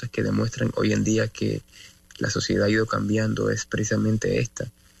las cosas que demuestran hoy en día que la sociedad ha ido cambiando es precisamente esta.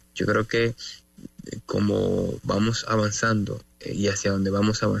 Yo creo que como vamos avanzando y hacia donde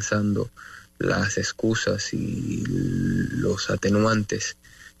vamos avanzando, las excusas y los atenuantes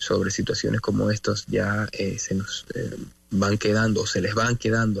sobre situaciones como estos ya se nos van quedando, o se les van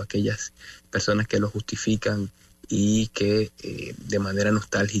quedando a aquellas personas que lo justifican y que de manera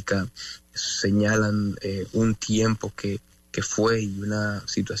nostálgica señalan un tiempo que fue y una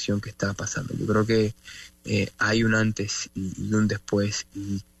situación que está pasando. Yo creo que hay un antes y un después,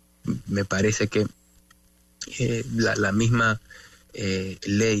 y me parece que la misma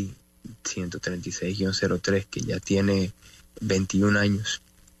ley 136-03, que ya tiene 21 años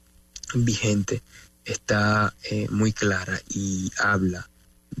vigente, está muy clara y habla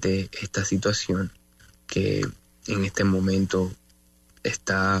de esta situación que en este momento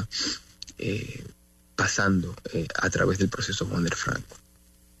está pasando a través del proceso Wander Franco.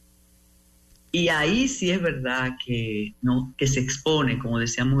 Y ahí sí es verdad que se expone, como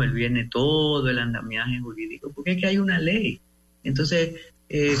decíamos el viernes, todo el andamiaje jurídico, porque es que hay una ley. Entonces,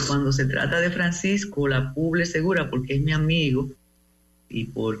 cuando se trata de Francisco, la Puble Segura, porque es mi amigo y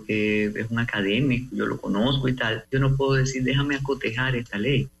porque es un académico, yo lo conozco y tal, yo no puedo decir, déjame acotejar esta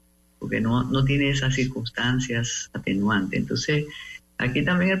ley, porque no tiene esas circunstancias atenuantes. Entonces, aquí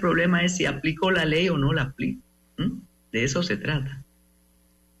también el problema es si aplico la ley o no la aplico. De eso se trata.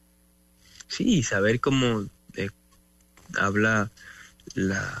 Sí, saber cómo habla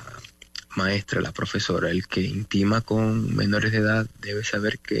la maestra, la profesora, el que intima con menores de edad debe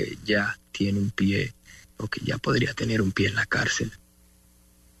saber que ya tiene un pie, o que ya podría tener un pie en la cárcel.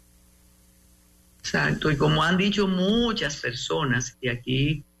 Exacto, y como han dicho muchas personas, y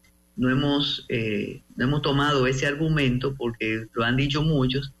aquí no hemos tomado ese argumento porque lo han dicho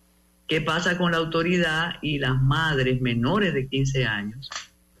muchos, ¿qué pasa con la autoridad y las madres menores de 15 años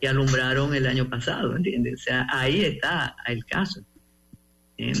que alumbraron el año pasado? ¿Entiendes? O sea, ahí está el caso.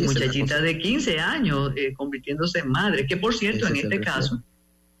 Sí, muchachitas de 15 años convirtiéndose en madres, que por cierto, en este caso,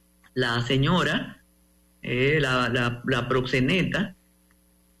 la señora, la proxeneta,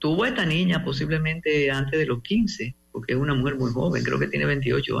 tuvo a esta niña posiblemente antes de los 15, porque es una mujer muy joven, creo que tiene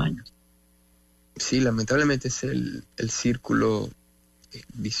 28 años. Sí, lamentablemente es el círculo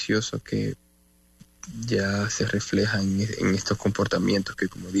vicioso que ya se refleja en estos comportamientos que,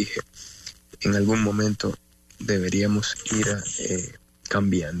 como dije, en algún momento deberíamos ir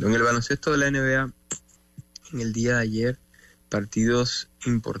cambiando. En el baloncesto de la NBA, en el día de ayer, partidos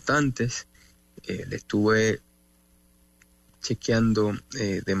importantes. Le estuve chequeando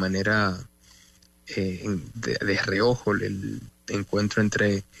de manera de reojo el encuentro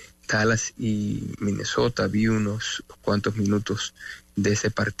entre Dallas y Minnesota. Vi unos cuantos minutos de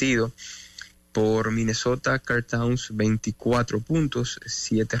ese partido. Por Minnesota, Karl Towns 24 puntos,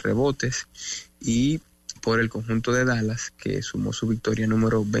 7 rebotes, y por el conjunto de Dallas, que sumó su victoria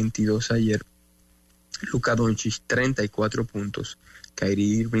número 22 ayer, Luka Doncic 34 puntos,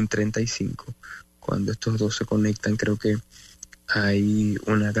 Kyrie Irving 35. Cuando estos dos se conectan, creo que hay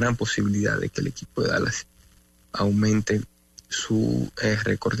una gran posibilidad de que el equipo de Dallas aumente su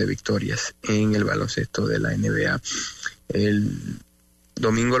récord de victorias en el baloncesto de la NBA. El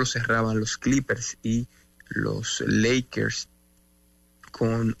domingo lo cerraban los Clippers y los Lakers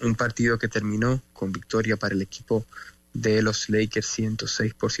con un partido que terminó con victoria para el equipo de los Lakers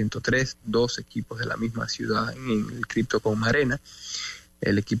 106-103, dos equipos de la misma ciudad en el Crypto.com Arena.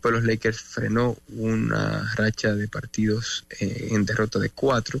 El equipo de los Lakers frenó una racha de partidos en derrota de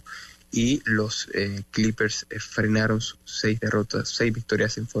 4 y los Clippers frenaron 6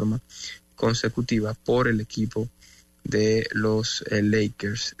 victorias en forma consecutiva por el equipo de los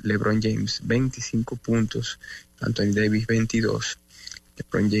Lakers. LeBron James 25 puntos, Anthony Davis 22.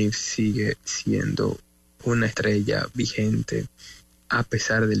 LeBron James sigue siendo una estrella vigente a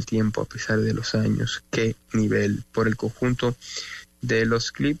pesar del tiempo, a pesar de los años. Qué nivel. Por el conjunto de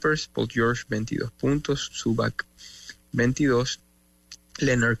los Clippers, Paul George 22 puntos, Zubac 22,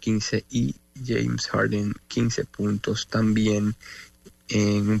 Leonard 15 y James Harden 15 puntos. También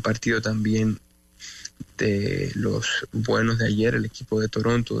en un partido también de los buenos de ayer, el equipo de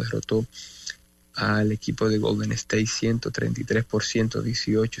Toronto derrotó al equipo de Golden State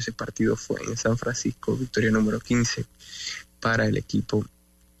 133-118. Ese partido fue en San Francisco, victoria número 15 para el equipo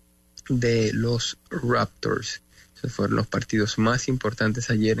de los Raptors. Esos fueron los partidos más importantes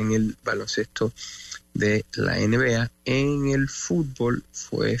ayer en el baloncesto de la NBA. En el fútbol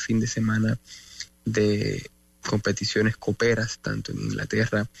fue fin de semana de competiciones coperas, tanto en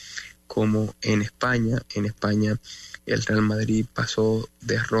Inglaterra como en España. En España el Real Madrid pasó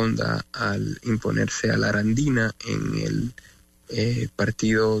de ronda al imponerse a la Arandina en el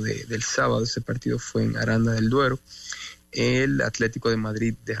partido del sábado. Ese partido fue en Aranda del Duero. El Atlético de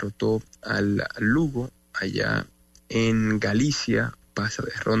Madrid derrotó al Lugo allá en Galicia, pasa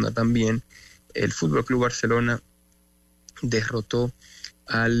de ronda también. El Fútbol Club Barcelona derrotó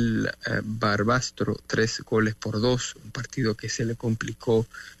al Barbastro 3-2, un partido que se le complicó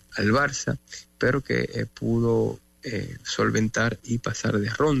al Barça, pero que pudo solventar y pasar de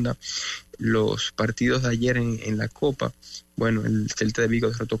ronda. Los partidos de ayer en la Copa, bueno, el Celta de Vigo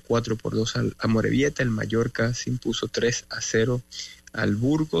derrotó 4-2 al Amorebieta, el Mallorca se impuso 3-0 al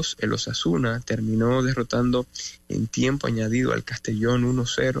Burgos, el Osasuna terminó derrotando en tiempo añadido al Castellón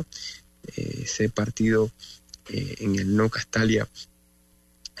 1-0. Ese partido en el Nou Castalia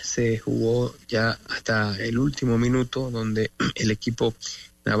se jugó ya hasta el último minuto, donde el equipo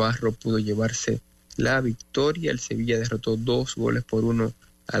navarro pudo llevarse la victoria. El Sevilla derrotó 2-1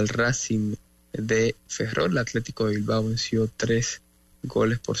 al Racing de Ferrol. El Atlético de Bilbao venció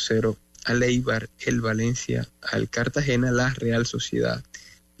 3-0 al Eibar. El Valencia al Cartagena. La Real Sociedad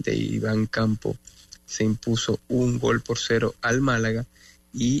de Iván Campo se impuso 1-0 al Málaga.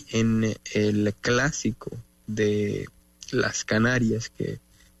 Y en el clásico de las Canarias, que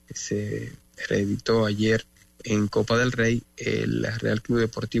se reeditó ayer en Copa del Rey, el Real Club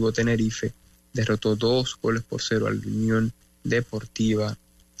Deportivo Tenerife derrotó 2-0 al Unión Deportiva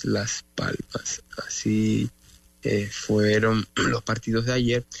Las Palmas. Así fueron los partidos de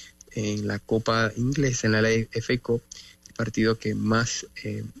ayer. En la Copa Inglesa, en la FA Cup, el partido que más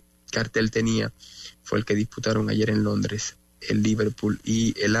cartel tenía fue el que disputaron ayer en Londres el Liverpool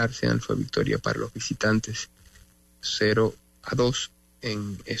y el Arsenal. Fue victoria para los visitantes 0-2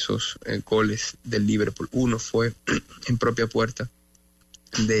 en esos goles del Liverpool. Uno fue en propia puerta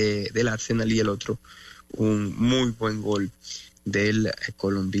del Arsenal y el otro un muy buen gol del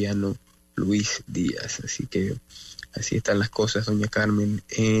colombiano Luis Díaz. Así que así están las cosas, doña Carmen,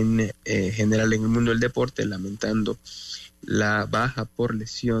 en general en el mundo del deporte, lamentando la baja por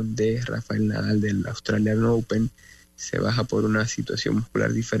lesión de Rafael Nadal del Australian Open. Se baja por una situación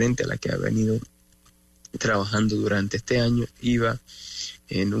muscular diferente a la que ha venido trabajando durante este año. Iba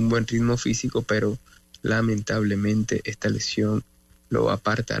en un buen ritmo físico, pero lamentablemente esta lesión lo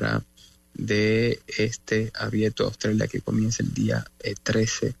apartará de este Abierto de Australia que comienza el día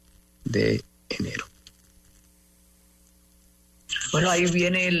 13 de enero. Bueno, ahí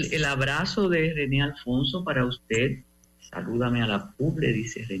viene el abrazo de René Alfonso para usted. Salúdame a la publi,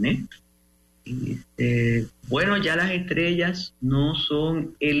 dice René. Y dice, bueno, ya las estrellas no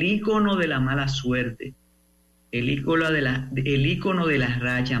son el ícono de la mala suerte, el ícono de las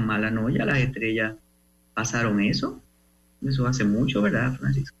rayas malas, ¿no? Ya las estrellas pasaron eso. Eso hace mucho, ¿verdad,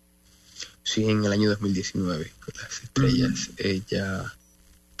 Francisco? Sí, en el año 2019 las estrellas ya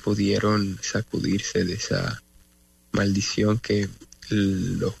pudieron sacudirse de esa maldición que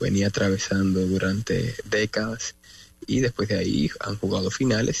los venía atravesando durante décadas, y después de ahí han jugado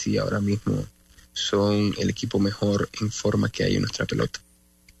finales y ahora mismo son el equipo mejor en forma que hay en nuestra pelota.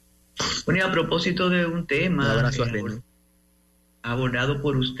 Bueno, y a propósito de un tema abordado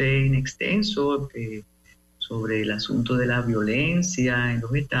por usted en extenso, sobre el asunto de la violencia en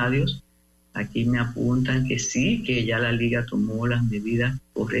los estadios, aquí me apuntan que sí, que ya la liga tomó las medidas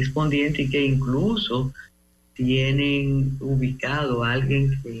correspondientes y que incluso tienen ubicado a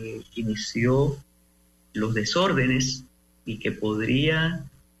alguien que inició los desórdenes y que podría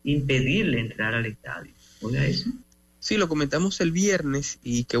impedirle entrar al estadio. ¿Oiga eso? Sí, lo comentamos el viernes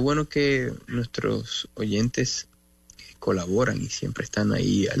y qué bueno que nuestros oyentes colaboran y siempre están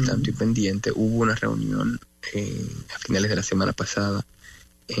ahí al tanto y pendiente. Hubo una reunión a finales de la semana pasada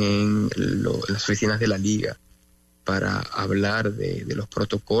en las oficinas de la liga para hablar de los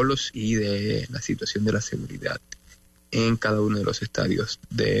protocolos y de la situación de la seguridad en cada uno de los estadios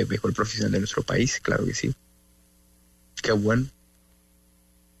de béisbol profesional de nuestro país. Claro que sí. Qué bueno.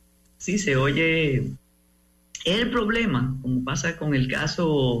 Sí, se oye. Es el problema, como pasa con el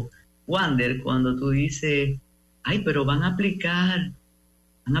caso Wander, cuando tú dices, ay, pero van a aplicar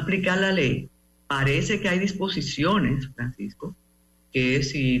la ley. Parece que hay disposiciones, Francisco, que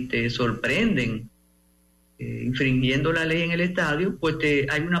si te sorprenden infringiendo la ley en el estadio, pues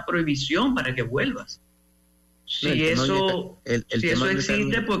hay una prohibición para que vuelvas. Si eso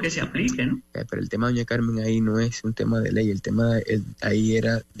existe, pues que se aplique, ¿no? Pero el tema, doña Carmen, ahí no es un tema de ley, el tema ahí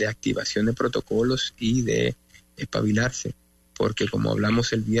era de activación de protocolos y de espabilarse, porque como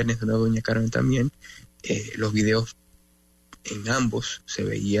hablamos el viernes de nuevo, doña Carmen, también, los videos en ambos se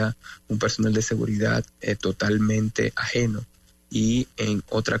veía un personal de seguridad totalmente ajeno y en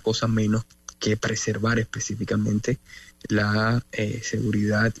otra cosa menos que preservar específicamente la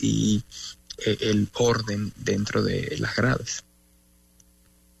seguridad y el orden dentro de las gradas.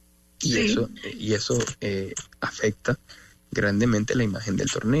 Y sí. eso afecta grandemente la imagen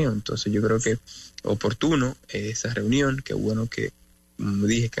del torneo. Entonces yo creo que oportuno esa reunión, que bueno que, como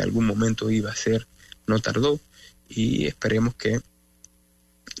dije, que en algún momento iba a ser, no tardó, y esperemos que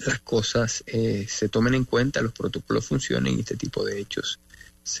las cosas se tomen en cuenta, los protocolos funcionen y este tipo de hechos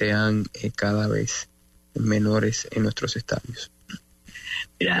sean cada vez menores en nuestros estadios.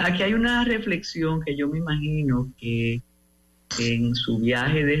 Mira, aquí hay una reflexión que yo me imagino que en su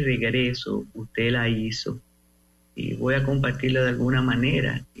viaje de regreso usted la hizo, y voy a compartirla de alguna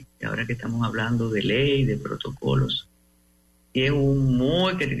manera, ahora que estamos hablando de ley, de protocolos. Y es un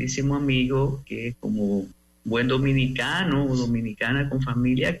muy queridísimo amigo que, como buen dominicano o dominicana con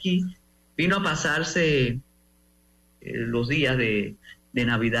familia aquí, vino a pasarse los días de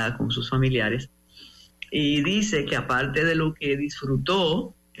Navidad con sus familiares, y dice que aparte de lo que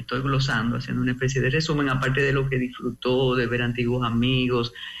disfrutó, estoy glosando, haciendo una especie de resumen, aparte de lo que disfrutó de ver antiguos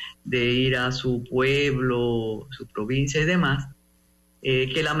amigos, de ir a su pueblo, su provincia y demás,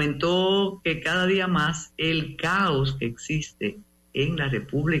 que lamentó que cada día más el caos que existe en la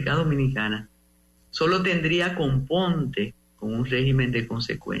República Dominicana solo tendría componte con un régimen de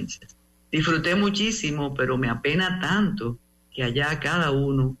consecuencias. Disfruté muchísimo, pero me apena tanto que allá cada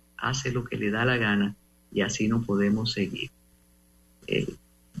uno hace lo que le da la gana y así no podemos seguir.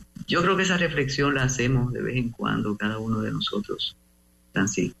 Yo creo que esa reflexión la hacemos de vez en cuando cada uno de nosotros,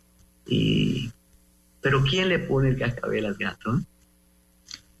 Francisco. Pero ¿quién le pone el cascabel al gato?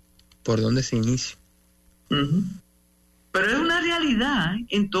 ¿Por dónde se inicia? Uh-huh. Pero es una realidad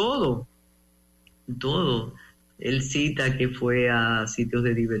en todo. En todo. Él cita que fue a sitios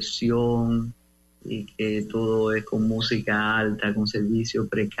de diversión y que todo es con música alta, con servicio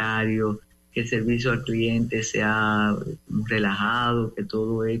precario, que el servicio al cliente sea relajado, que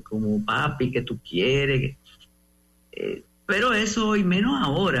todo es como papi, que tú quieres. Pero eso, y menos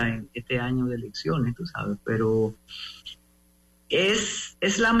ahora, en este año de elecciones, tú sabes, pero es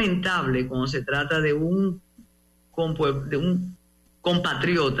lamentable cuando se trata de un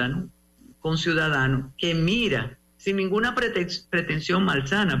compatriota, ¿no? Conciudadano, que mira sin ninguna pretensión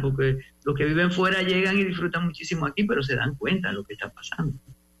malsana, porque los que viven fuera llegan y disfrutan muchísimo aquí, pero se dan cuenta de lo que está pasando.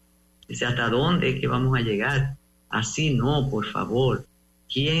 Dice, ¿hasta dónde es que vamos a llegar? Así no, por favor.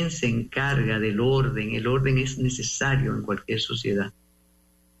 ¿Quién se encarga del orden? El orden es necesario en cualquier sociedad.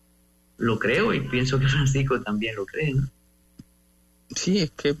 Lo creo y pienso que Francisco también lo cree, ¿no? Sí,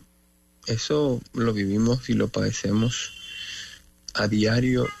 es que eso lo vivimos y lo padecemos a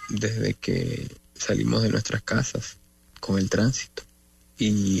diario desde que salimos de nuestras casas con el tránsito.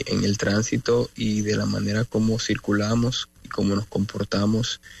 Y en el tránsito y de la manera como circulamos y cómo nos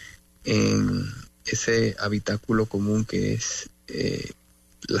comportamos en ese habitáculo común que es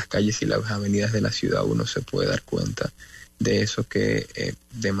las calles y las avenidas de la ciudad, uno se puede dar cuenta de eso que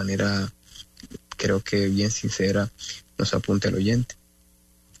de manera, creo que bien sincera, nos apunta el oyente.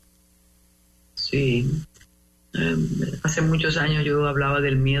 Sí. Hace muchos años yo hablaba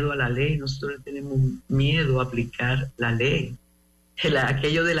del miedo a la ley. Nosotros tenemos miedo a aplicar la ley.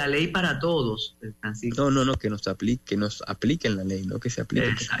 Aquello de la ley para todos, Francisco. No, que nos apliquen la ley, no que se aplique,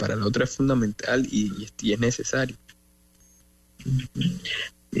 porque para el otro es fundamental y es necesario.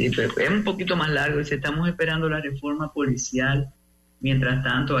 Sí, pero es un poquito más largo. Dice, estamos esperando la reforma policial. Mientras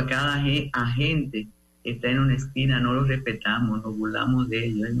tanto, a cada agente está en una esquina, no lo respetamos, nos burlamos de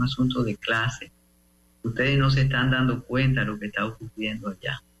ellos. Es un asunto de clase. Ustedes no se están dando cuenta de lo que está ocurriendo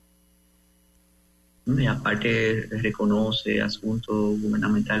allá. Y aparte reconoce asuntos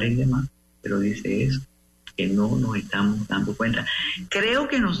gubernamentales y demás, pero dice eso, que no nos estamos dando cuenta. Creo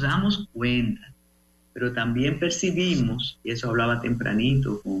que nos damos cuenta, pero también percibimos, y eso hablaba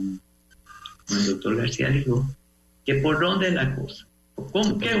tempranito con el doctor García Ligó, que por dónde es la cosa,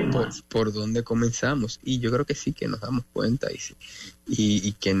 por dónde comenzamos. Y yo creo que sí que nos damos cuenta,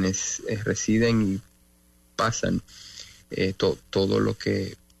 y quienes residen y pasan todo lo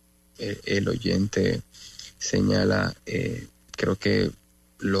que el oyente señala, creo que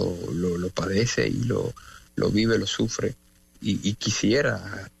lo padece y lo vive, lo sufre, y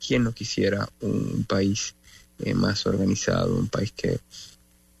quisiera, ¿quién no quisiera un país más organizado, un país que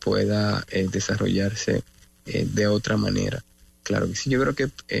pueda desarrollarse de otra manera? Claro que sí, yo creo que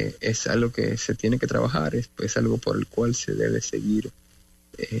es algo que se tiene que trabajar, es algo por el cual se debe seguir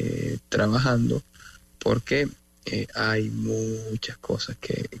trabajando, porque hay muchas cosas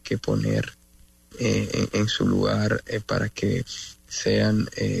que poner en su lugar para que sean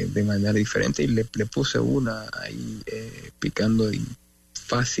de manera diferente, y le puse una ahí picando y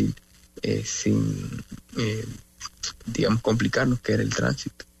fácil, sin digamos complicarnos, que era el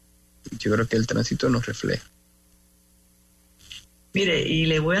tránsito. Yo creo que el tránsito nos refleja. Mire, y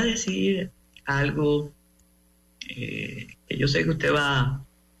le voy a decir algo que yo sé que usted va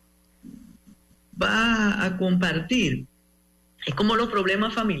a compartir. Es como los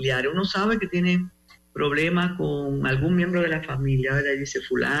problemas familiares. Uno sabe que tiene problemas con algún miembro de la familia, ¿verdad? Dice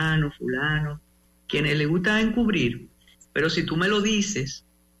fulano, quienes le gusta encubrir. Pero si tú me lo dices,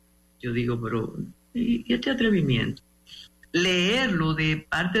 yo digo, pero ¿y este atrevimiento? Leerlo de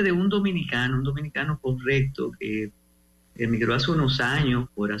parte de un dominicano correcto que emigró hace unos años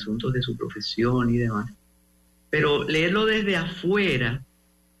por asuntos de su profesión y demás. Pero leerlo desde afuera,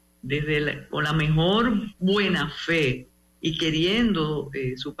 con la mejor buena fe y queriendo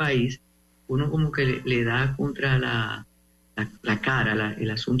su país, uno como que le da contra la cara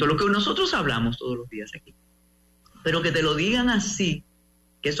el asunto, lo que nosotros hablamos todos los días aquí, pero que te lo digan así,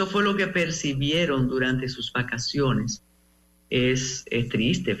 que eso fue lo que percibieron durante sus vacaciones, es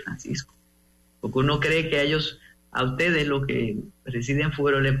triste, Francisco, porque uno cree que a ustedes los que residen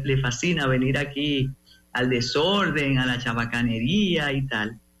fuera le fascina venir aquí al desorden, a la chabacanería y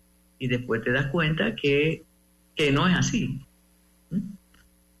tal, y después te das cuenta que no es así.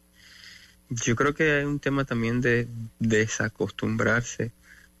 Yo creo que hay un tema también de desacostumbrarse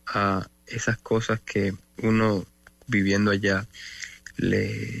a esas cosas que uno viviendo allá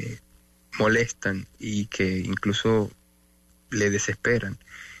le molestan y que incluso le desesperan.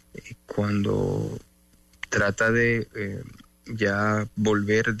 Cuando trata de ya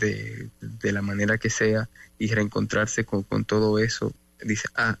volver de la manera que sea y reencontrarse con todo eso, dice,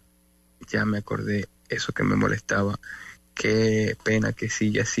 ya me acordé, eso que me molestaba, qué pena que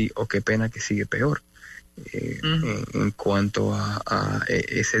sigue así, o qué pena que sigue peor. En cuanto a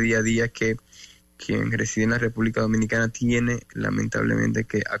ese día a día que quien reside en la República Dominicana tiene lamentablemente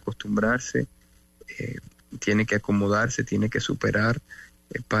que acostumbrarse, tiene que acomodarse, tiene que superar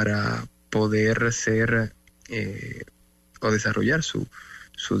para poder ser o desarrollar su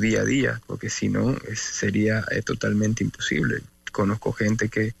día a día, porque si no sería totalmente imposible. Conozco gente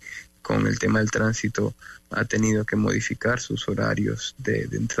que con el tema del tránsito ha tenido que modificar sus horarios de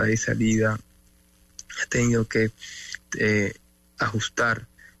entrada y salida, ha tenido que ajustar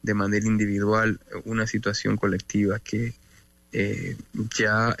de manera individual una situación colectiva que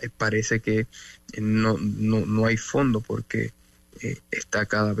ya parece que no hay fondo, porque está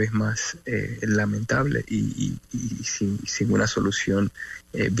cada vez más lamentable y sin una solución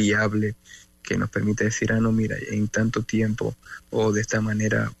viable que nos permite decir, no, mira, en tanto tiempo o de esta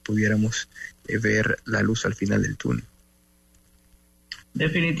manera pudiéramos ver la luz al final del túnel.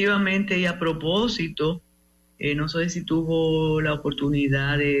 Definitivamente, y a propósito, no sé si tuvo la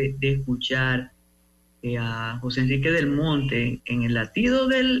oportunidad de escuchar a José Enrique del Monte en el latido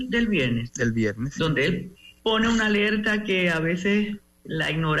del viernes. Del viernes. Donde él pone una alerta que a veces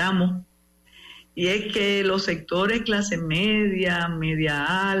la ignoramos, y es que los sectores clase media,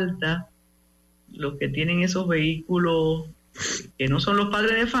 media alta, los que tienen esos vehículos que no son los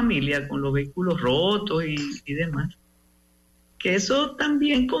padres de familia, con los vehículos rotos y demás, que eso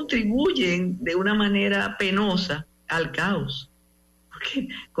también contribuyen de una manera penosa al caos, porque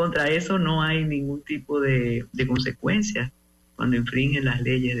contra eso no hay ningún tipo de consecuencias cuando infringen las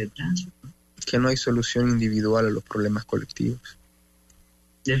leyes de tránsito. Que no hay solución individual a los problemas colectivos.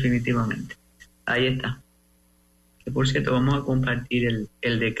 Definitivamente. Ahí está. Que por cierto, vamos a compartir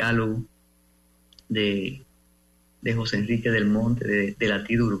el decálogo de José Enrique del Monte, de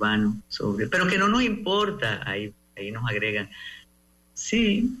latido urbano, pero que no nos importa, ahí nos agregan,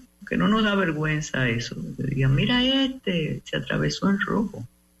 sí, que no nos da vergüenza eso, que digan, mira se atravesó en rojo,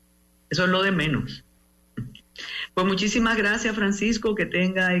 eso es lo de menos. Pues muchísimas gracias, Francisco, que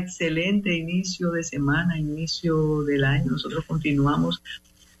tenga excelente inicio de semana, inicio del año. Nosotros continuamos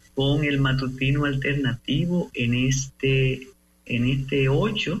con el matutino alternativo en este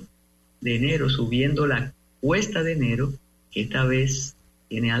 8 de enero, subiendo la cuesta de enero, que esta vez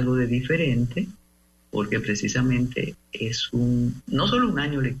tiene algo de diferente, porque precisamente es no solo un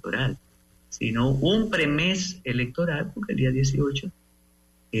año electoral, sino un premes electoral, porque el día 18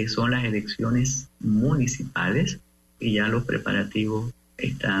 son las elecciones municipales y ya los preparativos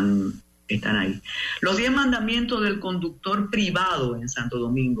están ahí. Los 10 mandamientos del conductor privado en Santo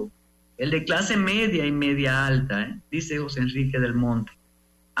Domingo, el de clase media y media alta, dice José Enrique del Monte.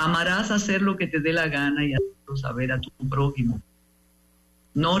 Amarás hacer lo que te dé la gana y hacerlo saber a tu prójimo.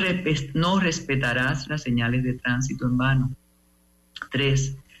 No respetarás las señales de tránsito en vano.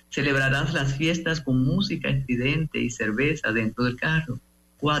 3. Celebrarás las fiestas con música estridente y cerveza dentro del carro.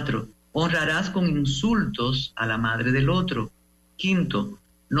 4. Honrarás con insultos a la madre del otro. 5.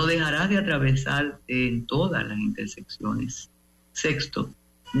 No dejarás de atravesarte en todas las intersecciones. 6.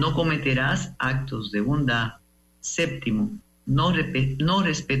 No cometerás actos de bondad. 7. No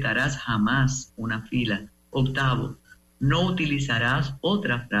respetarás jamás una fila. 8. No utilizarás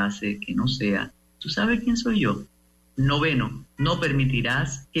otra frase que no sea, ¿tú sabes quién soy yo? 9. No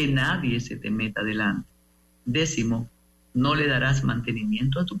permitirás que nadie se te meta delante. 10. No le darás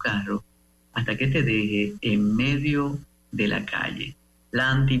mantenimiento a tu carro hasta que te deje en medio de la calle. La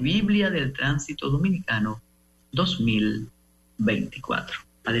antibiblia del tránsito dominicano 2024.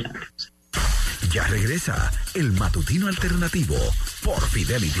 Adelante. Ya regresa el matutino alternativo por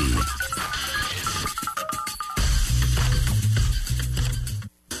Fidelity.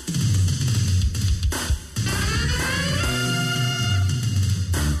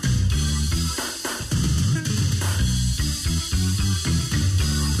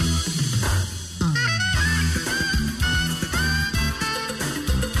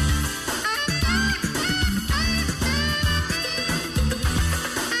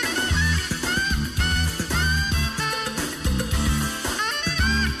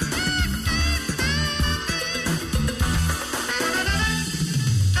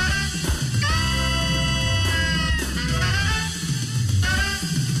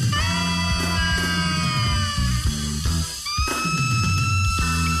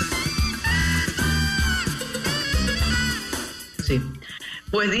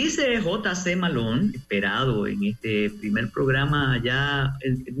 Pues dice J.C. Malón, esperado en este primer programa ya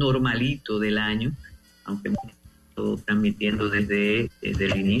normalito del año, aunque hemos estado transmitiendo desde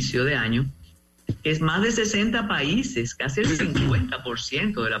el inicio de año, que es más de 60 países, casi el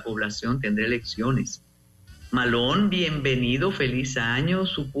 50% de la población tendrá elecciones. Malón, bienvenido, feliz año,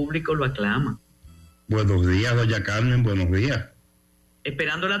 su público lo aclama. Buenos días, doña Carmen, buenos días.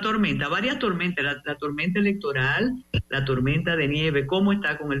 Esperando la tormenta, varias tormentas, la tormenta electoral, la tormenta de nieve. ¿Cómo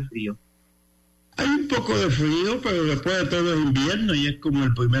está con el frío? Hay un poco de frío, pero después de todo es invierno y es como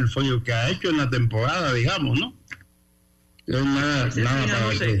el primer frío que ha hecho en la temporada, digamos, ¿no?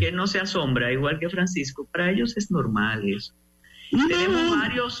 Que no se asombra, igual que Francisco, para ellos es normal eso. No.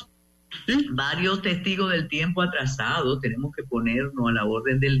 Tenemos varios testigos del tiempo atrasado, tenemos que ponernos a la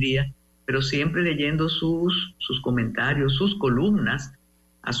orden del día, pero siempre leyendo sus comentarios, sus columnas,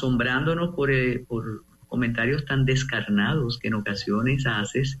 asombrándonos por comentarios tan descarnados que en ocasiones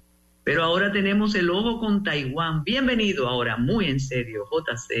haces. Pero ahora tenemos el ojo con Taiwán. Bienvenido ahora, muy en serio,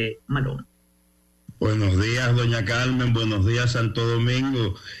 J.C. Malón. Buenos días, doña Carmen, buenos días, Santo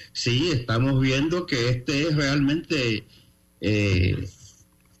Domingo. Sí, estamos viendo que este es realmente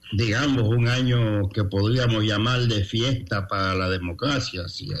digamos, un año que podríamos llamar de fiesta para la democracia,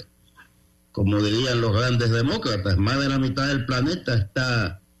 así es. Como dirían los grandes demócratas, más de la mitad del planeta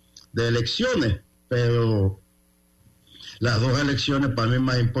está de elecciones, pero las dos elecciones para mí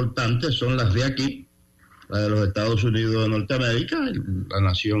más importantes son las de aquí, la de los Estados Unidos de Norteamérica, la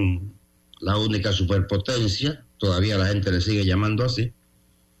nación, la única superpotencia, todavía la gente le sigue llamando así,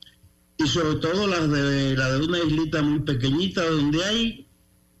 y sobre todo la de una islita muy pequeñita donde hay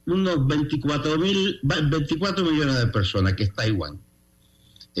unos 24 millones de personas, que es Taiwán.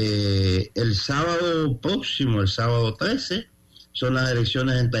 El sábado próximo, el sábado 13, son las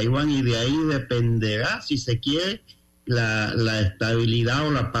elecciones en Taiwán, y de ahí dependerá, si se quiere, la estabilidad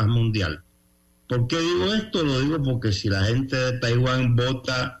o la paz mundial. ¿Por qué digo esto? Lo digo porque si la gente de Taiwán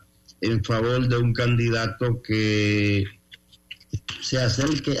vota en favor de un candidato que se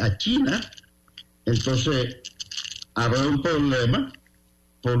acerque a China, entonces habrá un problema,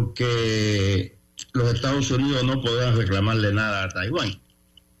 porque los Estados Unidos no podrán reclamarle nada a Taiwán.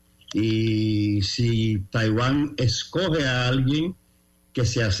 Y si Taiwán escoge a alguien que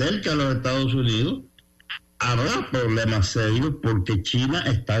se acerque a los Estados Unidos, habrá problemas serios, porque China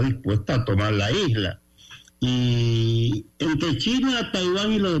está dispuesta a tomar la isla. Y entre China,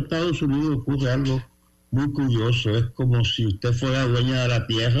 Taiwán y los Estados Unidos ocurre algo muy curioso. Es como si usted fuera dueña de la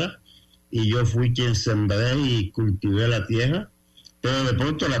tierra y yo fui quien sembré y cultivé la tierra, pero de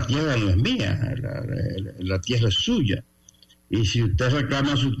pronto la tierra no es mía, la tierra es suya. Y si usted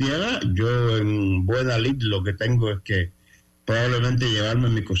reclama su tierra, yo en buena lid lo que tengo es que probablemente llevarme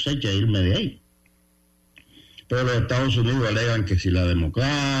mi cosecha e irme de ahí. Pero los Estados Unidos alegan que si la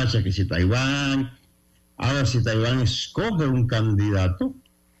democracia, que si Taiwán. Ahora, si Taiwán escoge un candidato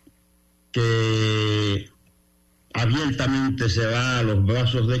que abiertamente se va a los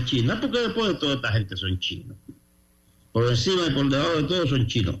brazos de China, porque después de toda esta gente son chinos. Por encima y por debajo de todo son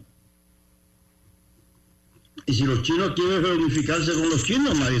chinos. Y si los chinos quieren reunificarse con los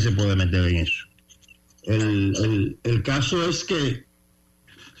chinos, nadie se puede meter en eso. El caso es que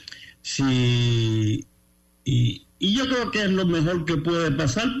si... Y yo creo que es lo mejor que puede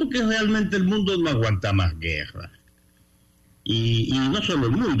pasar, porque realmente el mundo no aguanta más guerra. Y no solo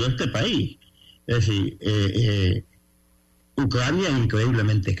el mundo, este país. Es decir, Ucrania es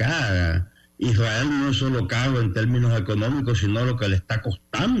increíblemente cara. Israel no es solo caro en términos económicos, sino lo que le está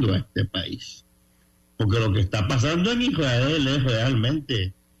costando a este país. Porque lo que está pasando en Israel es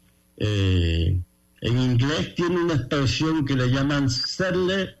realmente... en inglés tiene una expresión que le llaman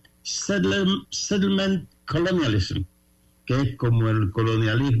settlement colonialism, que es como el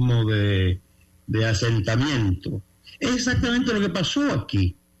colonialismo de asentamiento. Es exactamente lo que pasó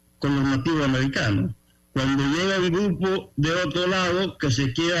aquí con los nativos americanos. Cuando llega un grupo de otro lado que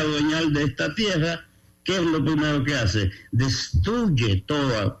se quiere adueñar de esta tierra, ¿qué es lo primero que hace? Destruye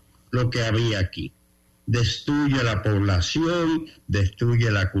todo lo que había aquí. Destruye la población, destruye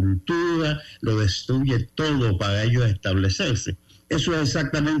la cultura, lo destruye todo para ellos establecerse. Eso es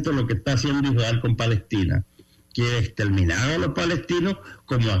exactamente lo que está haciendo Israel con Palestina. Quiere exterminar a los palestinos,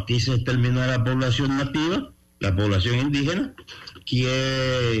 como aquí se exterminó a la población nativa, la población indígena.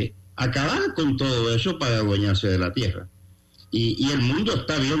 Quiere acabar con todo eso para adueñarse de la tierra. Y el mundo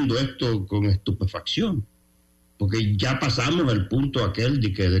está viendo esto con estupefacción, porque ya pasamos el punto aquel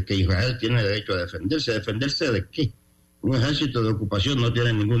de que Israel tiene derecho a defenderse. ¿Defenderse de qué? Un ejército de ocupación no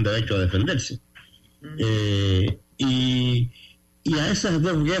tiene ningún derecho a defenderse. Y a esas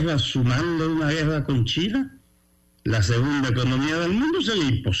dos guerras, sumarle una guerra con China, la segunda economía del mundo, sería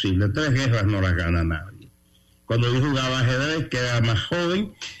imposible. 3 guerras no las gana nadie. Cuando yo jugaba ajedrez, que era más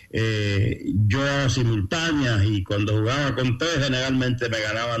joven, yo era simultáneas, y cuando jugaba con 3 generalmente me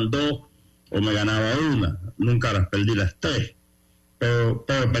ganaban 2 o me ganaba 1. Nunca las perdí las 3. Pero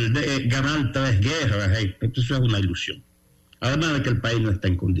ganar 3 guerras, eso es una ilusión. Además de que el país no está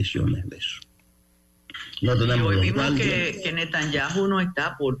en condiciones de eso. No tenemos. Hoy vimos que Netanyahu no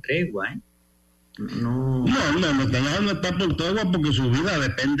está por tregua, ¿eh? No, Netanyahu no está por tregua porque su vida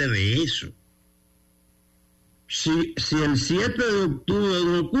depende de eso. Si el 7 de octubre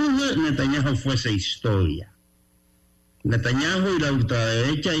no ocurre, Netanyahu fuese historia. Netanyahu y la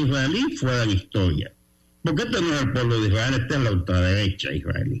ultraderecha israelí fueran historia. Porque este no es el pueblo de Israel, este es la ultraderecha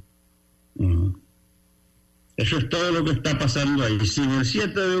israelí. Eso es todo lo que está pasando ahí. Sin el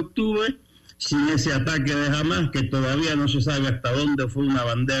 7 de octubre, sin ese ataque de Hamas, que todavía no se sabe hasta dónde fue una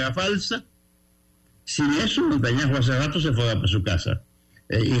bandera falsa, sin eso, Netanyahu hace rato se fue para su casa.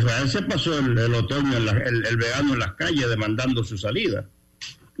 Israel se pasó el otoño, el verano en las calles demandando su salida.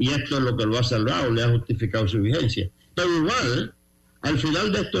 Y esto es lo que lo ha salvado, le ha justificado su vigencia. Pero igual, al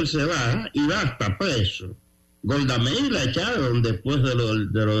final de esto él se va y va hasta preso. Golda Meir la echaron después de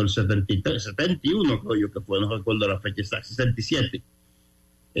lo del 73, 71, creo yo que fue, no recuerdo la fecha exacta, 67.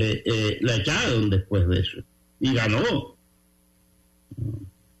 La echaron después de eso y ganó.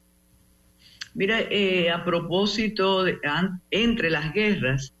 Mira, a propósito, entre las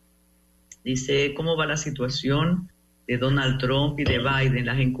guerras, dice cómo va la situación de Donald Trump y de Biden.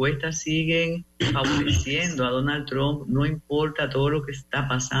 Las encuestas siguen favoreciendo a Donald Trump, no importa todo lo que está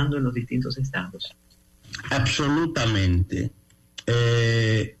pasando en los distintos estados. Absolutamente.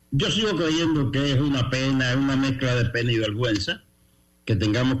 Yo sigo creyendo que es una pena, es una mezcla de pena y vergüenza que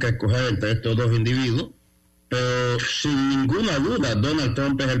tengamos que escoger entre estos dos individuos, pero sin ninguna duda Donald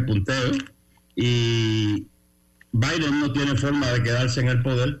Trump es el puntero y Biden no tiene forma de quedarse en el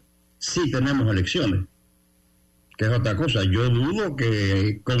poder si tenemos elecciones, que es otra cosa. Yo dudo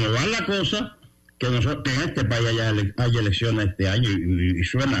que, como va la cosa, que en este país haya elecciones este año, y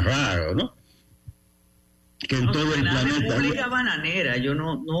suena raro, ¿no? Que en todo el planeta... La República Bananera, yo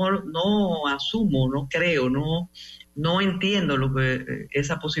no asumo, no creo, no entiendo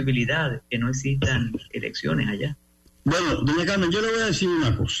esa posibilidad de que no existan elecciones allá. Bueno, doña Carmen, yo le voy a decir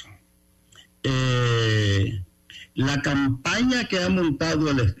una cosa. La campaña que ha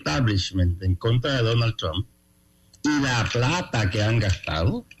montado el establishment en contra de Donald Trump y la plata que han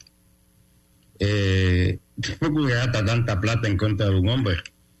gastado, ¿por qué gasta tanta plata en contra de un hombre?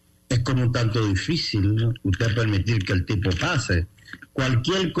 Es como un tanto difícil, ¿no? Usted permitir que el tipo pase.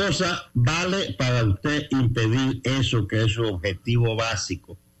 Cualquier cosa vale para usted impedir eso, que es su objetivo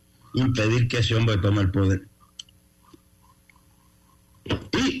básico, impedir que ese hombre tome el poder.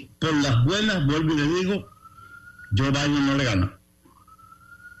 Y por las buenas, vuelvo y le digo, Joe Biden no le gana.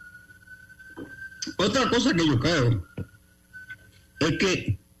 Otra cosa que yo creo es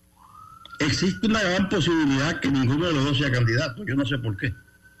que existe una gran posibilidad que ninguno de los dos sea candidato. Yo no sé por qué.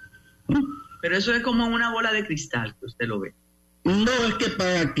 Pero eso es como una bola de cristal que usted lo ve. No, es que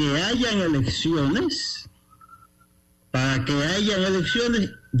para que hayan elecciones,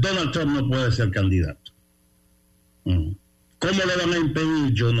 Donald Trump no puede ser candidato. ¿Cómo le van a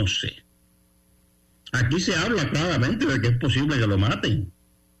impedir? Yo no sé. Aquí se habla claramente de que es posible que lo maten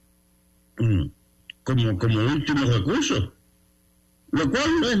como último recurso, lo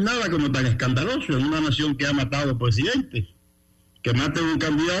cual no es nada como tan escandaloso en una nación que ha matado presidentes. Que maten un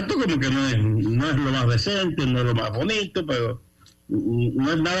candidato como que no es lo más decente, no es lo más bonito, pero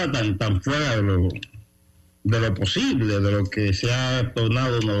no es nada tan fuera de lo posible, de lo que se ha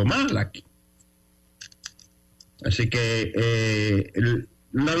tornado normal aquí. Así que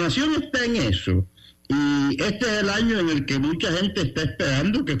la nación está en eso, y este es el año en el que mucha gente está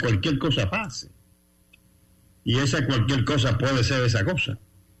esperando que cualquier cosa pase, y esa cualquier cosa puede ser esa cosa.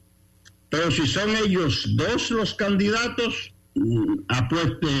 Pero si son ellos dos los candidatos,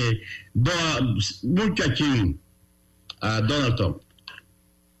 apueste muchachín a Donald Trump.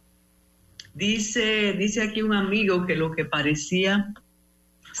 Dice aquí un amigo que lo que parecía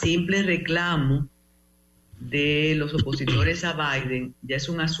simple reclamo de los opositores a Biden ya es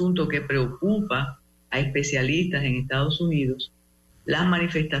un asunto que preocupa a especialistas en Estados Unidos, las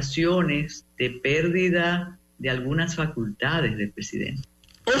manifestaciones de pérdida de algunas facultades del presidente.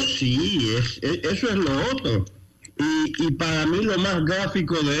 Oh, sí, eso es lo otro. Y para mí lo más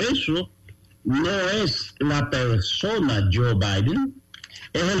gráfico de eso no es la persona Joe Biden,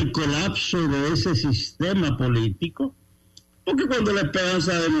 es el colapso de ese sistema político, porque cuando la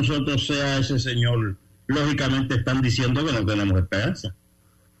esperanza de nosotros sea ese señor, lógicamente están diciendo que no tenemos esperanza.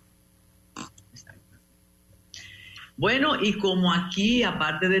 Bueno, y como aquí,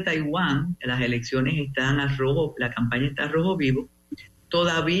 aparte de Taiwán, las elecciones están a rojo, la campaña está a rojo vivo,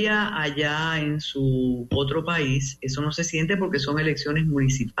 todavía allá en su otro país, eso no se siente porque son elecciones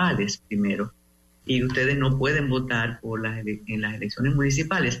municipales primero, y ustedes no pueden votar en las elecciones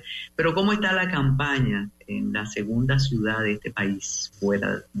municipales. Pero ¿cómo está la campaña en la segunda ciudad de este país,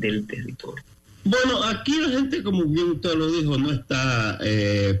 fuera del territorio? Bueno, aquí la gente, como bien usted lo dijo, no está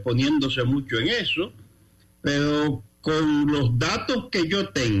poniéndose mucho en eso, pero con los datos que yo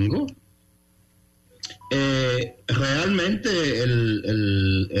tengo, realmente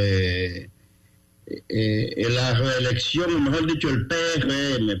la reelección, o mejor dicho el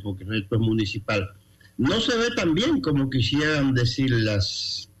PRM, porque esto es municipal, no se ve tan bien como quisieran decir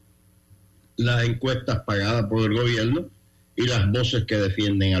las encuestas pagadas por el gobierno y las voces que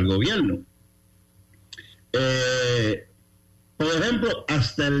defienden al gobierno. Por ejemplo,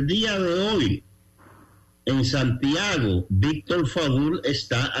 hasta el día de hoy en Santiago, Víctor Fadul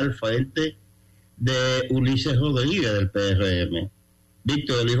está al frente de Ulises Rodríguez del PRM.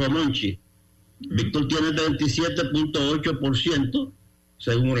 Víctor, el hijo Monchi. Víctor tiene 37.8%,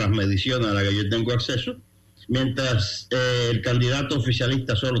 según las mediciones a las que yo tengo acceso, mientras el candidato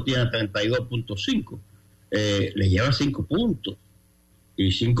oficialista solo tiene 32.5. Le lleva 5 puntos, y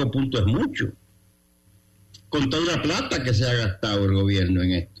 5 puntos es mucho, con toda la plata que se ha gastado el gobierno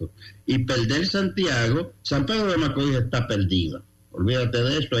en esto. Y perder Santiago, San Pedro de Macorís está perdida, olvídate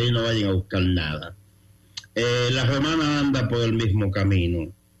de eso, ahí no vayan a buscar nada. La Romana anda por el mismo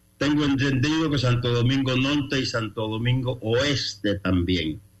camino. Tengo entendido que Santo Domingo Norte y Santo Domingo Oeste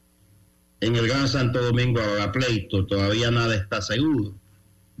también. En el Gran Santo Domingo habrá pleito, todavía nada está seguro.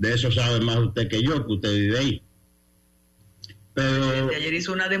 De eso sabe más usted que yo, que usted vive ahí. Pero ayer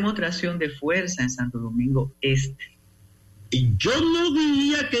hizo una demostración de fuerza en Santo Domingo Este. Y yo no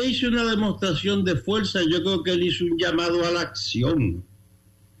diría que hizo una demostración de fuerza, yo creo que él hizo un llamado a la acción.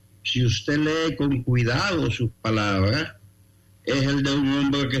 Si usted lee con cuidado sus palabras, es el de un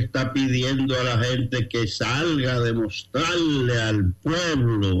hombre que está pidiendo a la gente que salga a demostrarle al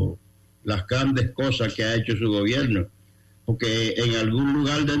pueblo las grandes cosas que ha hecho su gobierno, porque en algún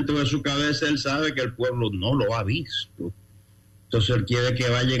lugar dentro de su cabeza él sabe que el pueblo no lo ha visto. Entonces él quiere que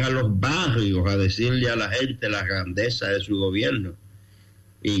vayan a los barrios a decirle a la gente la grandeza de su gobierno.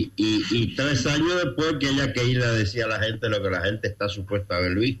 Y 3 años después que ella que ir a decir a la gente lo que la gente está supuesta a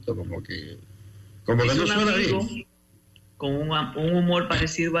haber visto, como que no suena bien. Con un humor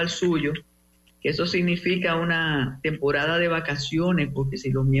parecido al suyo, que eso significa una temporada de vacaciones, porque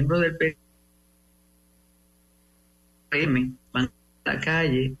si los miembros del PM van a la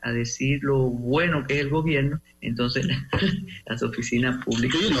calle a decir lo bueno que es el gobierno, entonces las oficinas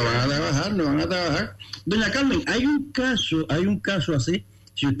públicas... Sí, no van a trabajar. Doña Carmen, hay un caso así,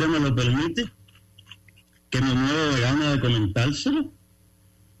 si usted me lo permite, que me muero de ganas de comentárselo,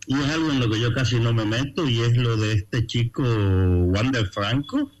 y es algo en lo que yo casi no me meto, y es lo de este chico Wander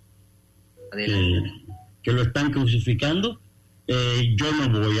Franco, que lo están crucificando. Yo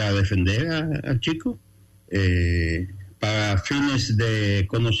no voy a defender al chico. Para fines de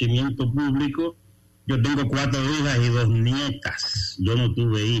conocimiento público, yo tengo 4 hijas y 2 nietas. Yo no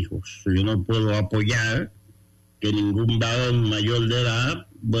tuve hijos. Yo no puedo apoyar que ningún varón mayor de edad,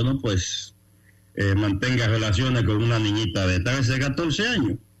 bueno, pues mantenga relaciones con una niñita de 13, 14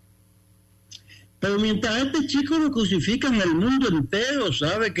 años. Pero mientras a este chico lo crucifican, el mundo entero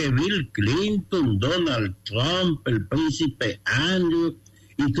sabe que Bill Clinton, Donald Trump, el príncipe Andrew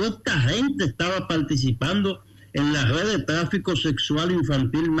y toda esta gente estaba participando en la red de tráfico sexual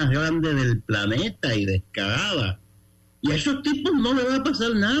infantil más grande del planeta y descarada. Y a esos tipos no les va a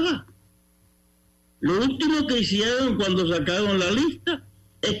pasar nada. Lo último que hicieron cuando sacaron la lista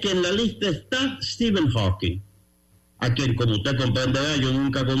es que en la lista está Stephen Hawking, a quien, como usted comprenderá, yo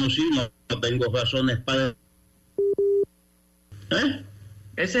nunca conocí, no tengo razones para...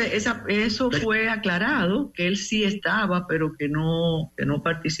 Eso fue aclarado, que él sí estaba, pero que no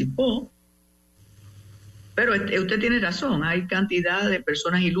participó. Pero usted tiene razón, hay cantidad de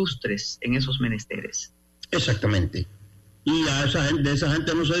personas ilustres en esos menesteres. Exactamente. Y de esa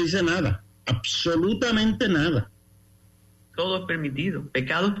gente no se dice nada, absolutamente nada. Todo es permitido,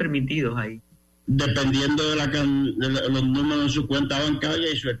 pecados permitidos ahí. Dependiendo de los números en su cuenta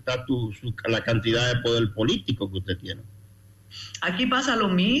bancaria y su estatus, la cantidad de poder político que usted tiene. Aquí pasa lo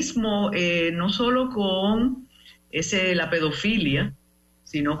mismo, no solo con la pedofilia,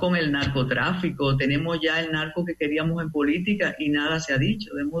 sino con el narcotráfico. Tenemos ya el narco que queríamos en política y nada se ha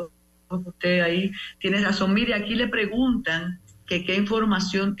dicho. De modo que usted ahí tiene razón. Mire, aquí le preguntan que qué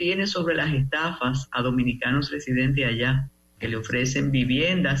información tiene sobre las estafas a dominicanos residentes allá, que le ofrecen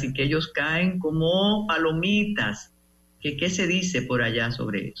viviendas y que ellos caen como palomitas. ¿Qué se dice por allá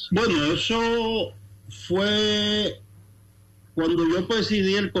sobre eso? Bueno, eso fue cuando yo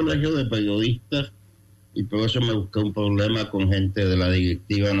presidí el Colegio de Periodistas, y por eso me busqué un problema con gente de la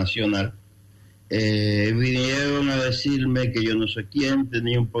directiva nacional. Vinieron a decirme que yo no sé quién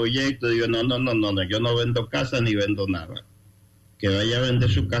tenía un proyecto. Digo, no, yo no vendo casa ni vendo nada. Que vaya a vender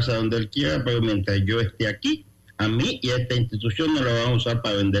su casa donde él quiera, pero mientras yo esté aquí, a mí y a esta institución no lo van a usar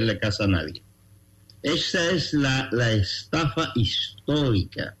para venderle casa a nadie. Esa es la estafa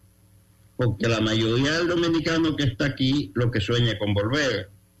histórica, porque la mayoría del dominicano que está aquí lo que sueña es con volver,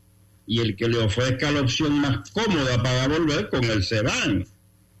 y el que le ofrezca la opción más cómoda para volver, con él se van.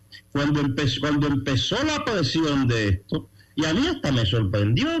 Cuando empezó la presión de esto, y a mí hasta me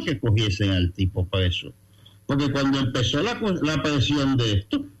sorprendió que cogiesen al tipo preso, porque cuando empezó la presión de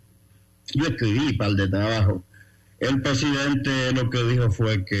esto, yo escribí par de trabajo. El presidente lo que dijo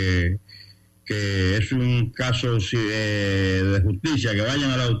fue que es un caso de justicia, que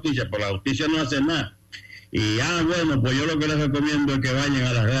vayan a la justicia, pero la justicia no hace nada. Y bueno, pues yo lo que les recomiendo es que vayan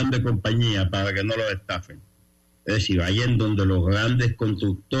a las grandes compañías para que no los estafen. Es decir, vayan donde los grandes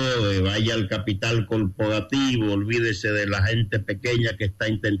constructores, vaya al capital corporativo, olvídese de la gente pequeña que está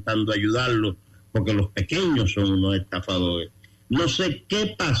intentando ayudarlo, porque los pequeños son unos estafadores. No sé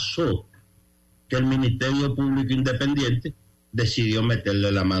qué pasó que el Ministerio Público Independiente decidió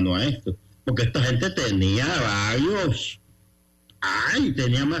meterle la mano a esto, porque esta gente tenía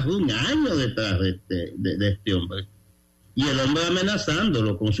tenía más de un año detrás de este hombre. Y el hombre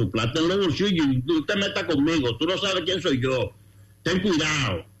amenazándolo con su plata en los bolsillos, y tú te metas conmigo, tú no sabes quién soy yo, ten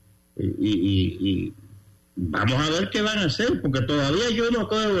cuidado. Y vamos a ver qué van a hacer, porque todavía yo no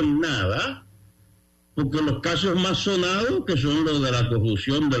creo en nada, porque los casos más sonados, que son los de la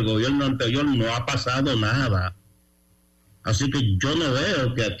corrupción del gobierno anterior, no ha pasado nada. Así que yo no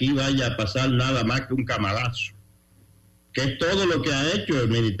veo que aquí vaya a pasar nada más que un camarazo, que es todo lo que ha hecho el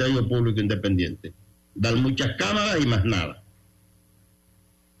Ministerio Público Independiente. Dar muchas cámaras y más nada.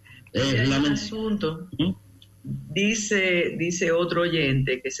 Es el asunto. Dice otro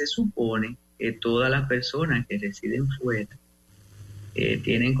oyente que se supone que todas las personas que residen fuera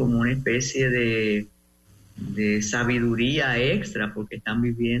tienen como una especie de sabiduría extra, porque están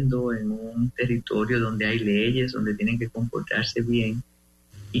viviendo en un territorio donde hay leyes, donde tienen que comportarse bien,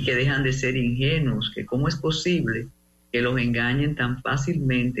 y que dejan de ser ingenuos, que cómo es posible que los engañen tan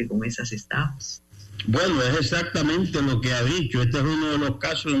fácilmente con esas estafas. Bueno, es exactamente lo que ha dicho. Este es uno de los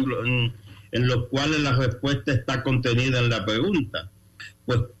casos en los cuales la respuesta está contenida en la pregunta.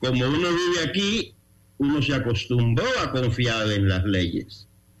 Pues como uno vive aquí, uno se acostumbró a confiar en las leyes.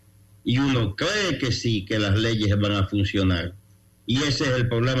 Y uno cree que sí, que las leyes van a funcionar. Y ese es el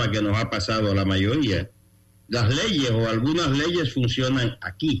problema que nos ha pasado a la mayoría. Las leyes o algunas leyes funcionan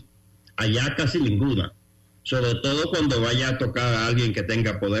aquí, allá casi ninguna. Sobre todo cuando vaya a tocar a alguien que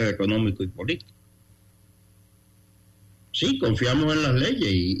tenga poder económico y político. Sí, confiamos en las leyes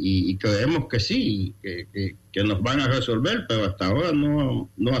y creemos que sí, que nos van a resolver, pero hasta ahora no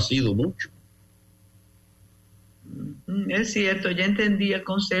ha sido mucho. Es cierto, ya entendí el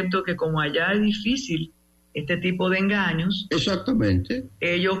concepto, que como allá es difícil este tipo de engaños. Exactamente.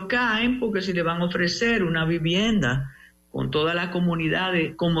 Ellos caen porque si le van a ofrecer una vivienda con todas las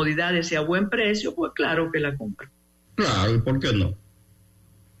comodidades y a buen precio, pues claro que la compran. Claro, ¿y por qué no?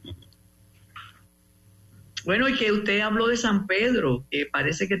 Bueno, y que usted habló de San Pedro, que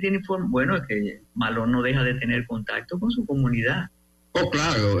parece que tiene bueno, es que Malón no deja de tener contacto con su comunidad. Oh,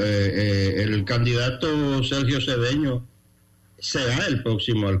 claro, el candidato Sergio Cedeño será el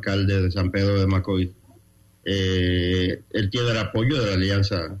próximo alcalde de San Pedro de Macorís. Él tiene el apoyo de la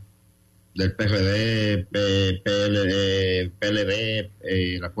alianza del PRD, PLD,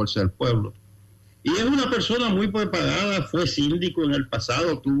 la Fuerza del Pueblo. Y es una persona muy preparada, fue síndico en el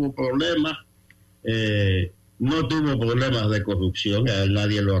pasado, tuvo problemas. No tuvo problemas de corrupción, a él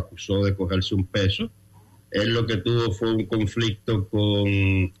nadie lo acusó de cogerse un peso. Él lo que tuvo fue un conflicto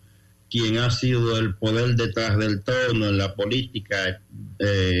con quien ha sido el poder detrás del trono en la política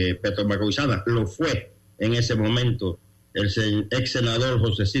petromacorizana. Lo fue en ese momento el ex senador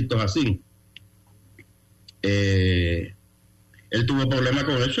Josecito Jacín. Él tuvo problemas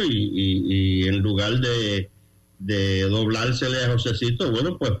con eso y en lugar de doblársele a Josecito,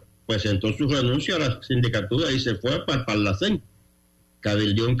 bueno, pues presentó su renuncia a la sindicatura y se fue para el Parlacén.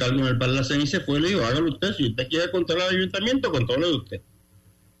 Cabildió un cargo en el Parlacén y se fue. Le dijo, hágalo usted, si usted quiere controlar el ayuntamiento, controle usted.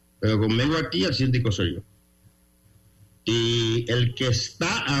 Pero conmigo aquí el síndico soy yo. Y el que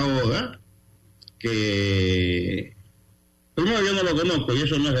está ahora, que primero yo no lo conozco y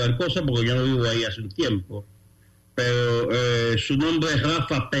eso no es gran cosa porque yo no vivo ahí hace un tiempo, pero su nombre es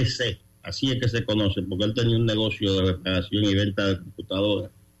Rafa PC, así es que se conoce, porque él tenía un negocio de reparación y venta de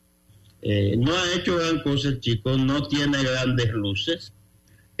computadoras. No ha hecho gran cosa el chico, no tiene grandes luces,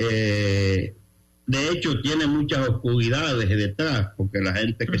 de hecho tiene muchas oscuridades detrás, porque la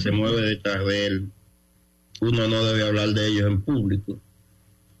gente que se mueve detrás de él, uno no debe hablar de ellos en público,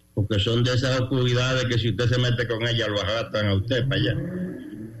 porque son de esas oscuridades que si usted se mete con ellas lo arrastran a usted para allá.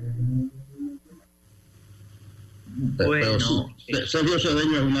 Bueno, pero Sergio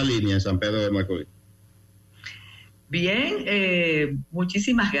Cedeño es una línea en San Pedro de Macorís. Bien,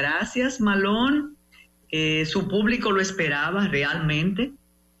 muchísimas gracias, Malón. Su público lo esperaba realmente.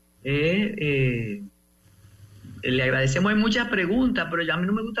 Le agradecemos. Hay muchas preguntas, pero ya a mí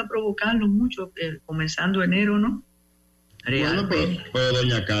no me gusta provocarlo mucho, comenzando enero, ¿no? Realmente. Bueno, pues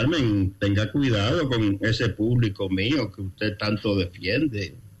doña Carmen, tenga cuidado con ese público mío que usted tanto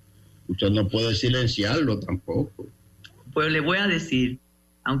defiende. Usted no puede silenciarlo tampoco. Pues le voy a decir,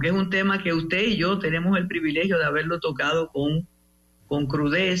 aunque es un tema que usted y yo tenemos el privilegio de haberlo tocado con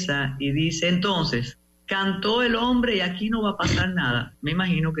crudeza, y dice, entonces, cantó el hombre y aquí no va a pasar nada. Me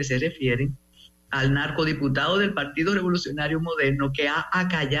imagino que se refieren al narcodiputado del Partido Revolucionario Moderno que ha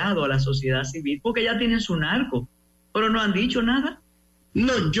acallado a la sociedad civil porque ya tienen su narco, pero no han dicho nada.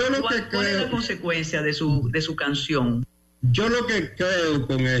 No, yo lo que ¿Cuál es la consecuencia de su canción? Yo lo que creo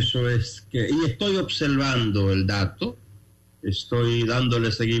con eso es que, y estoy observando el dato, estoy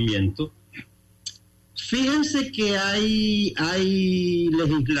dándole seguimiento. Fíjense que hay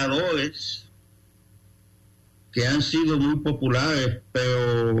legisladores que han sido muy populares,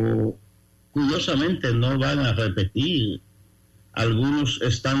 pero curiosamente no van a repetir. Algunos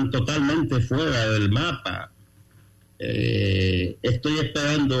están totalmente fuera del mapa. Estoy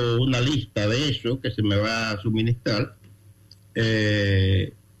esperando una lista de eso que se me va a suministrar.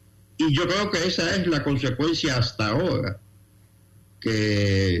 Y yo creo que esa es la consecuencia hasta ahora,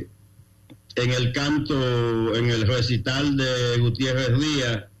 que en el canto, en el recital de Gutiérrez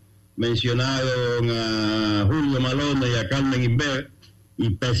Díaz, mencionaron a Julio Malone y a Carmen Inver, y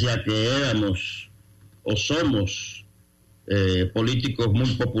pese a que éramos o somos políticos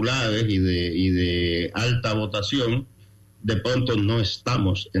muy populares y de alta votación, de pronto no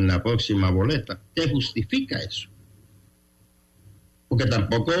estamos en la próxima boleta. ¿Qué justifica eso? Porque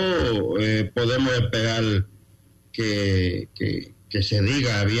tampoco podemos esperar que se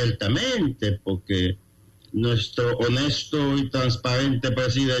diga abiertamente, porque nuestro honesto y transparente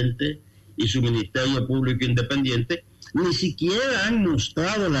presidente y su Ministerio Público Independiente ni siquiera han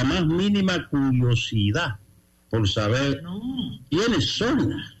mostrado la más mínima curiosidad por saber quiénes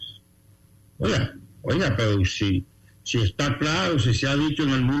son. Oiga, pero si está claro, si se ha dicho en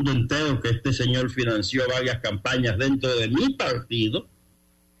el mundo entero que este señor financió varias campañas dentro de mi partido.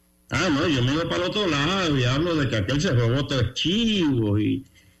 No, yo me voy para el otro lado y hablo de que aquel se robó 3 chivos y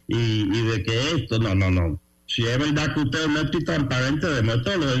de que esto, no. Si es verdad que usted es honesto y transparente,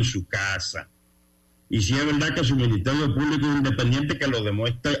 demuéstralo en su casa. Y si es verdad que su Ministerio Público Independiente, que lo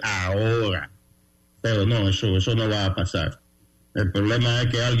demuestre ahora. Pero no, eso no va a pasar. El problema es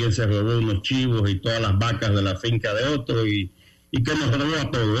que alguien se robó unos chivos y todas las vacas de la finca de otro y que nos robó a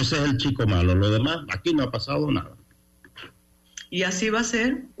todos. Ese es el chico malo. Lo demás, aquí no ha pasado nada. Y así va a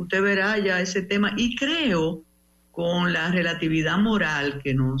ser. Usted verá ya ese tema. Y creo, con la relatividad moral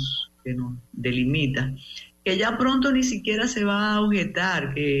que nos delimita, que ya pronto ni siquiera se va a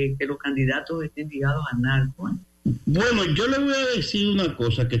objetar que los candidatos estén ligados al narco. Bueno, yo le voy a decir una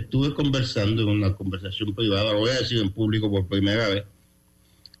cosa que estuve conversando en una conversación privada, lo voy a decir en público por primera vez.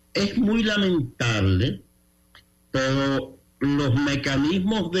 Es muy lamentable, pero los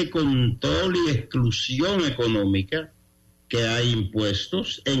mecanismos de control y exclusión económica que hay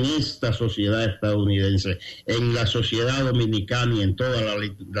impuestos en esta sociedad estadounidense, en la sociedad dominicana y en toda la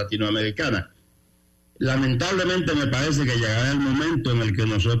latinoamericana, lamentablemente me parece que llegará el momento en el que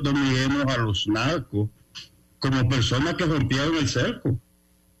nosotros miremos a los narcos como personas que rompieron el cerco.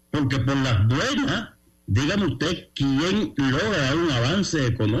 Porque por las buenas, dígame usted, ¿quién logra un avance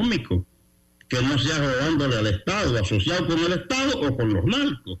económico que no sea robándole al Estado, asociado con el Estado o con los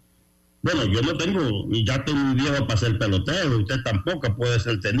narcos? Bueno, yo no tengo, y ya estoy muy viejo para ser pelotero, usted tampoco puede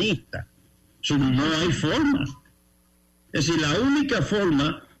ser tenista. No hay forma. Es decir, la única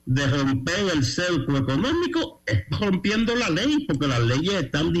forma de romper el cerco económico es rompiendo la ley, porque las leyes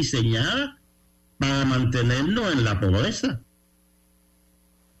están diseñadas para mantenernos en la pobreza.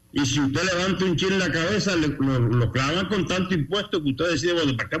 Y si usted levanta un chin la cabeza, lo clavan con tanto impuesto que usted decide,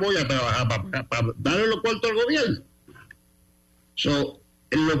 bueno, ¿para qué voy a trabajar? ¿Para darle los cuartos al gobierno?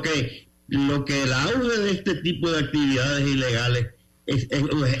 Lo que el auge de este tipo de actividades ilegales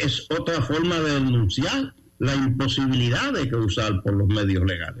es otra forma de denunciar la imposibilidad de cruzar por los medios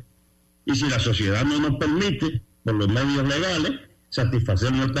legales. Y si la sociedad no nos permite, por los medios legales,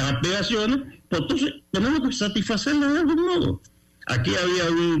 satisfacer nuestras aspiraciones, pues entonces tenemos que satisfacerlas de algún modo. Aquí había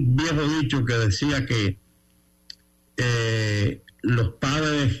un viejo dicho que decía que los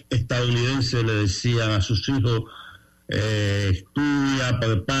padres estadounidenses le decían a sus hijos, estudia,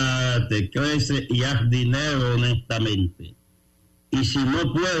 prepárate, crece y haz dinero honestamente. Y si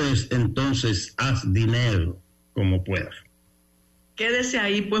no puedes, entonces haz dinero como puedas. Quédese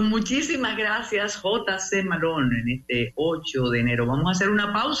ahí. Pues muchísimas gracias, J.C. Malone, en este 8 de enero. Vamos a hacer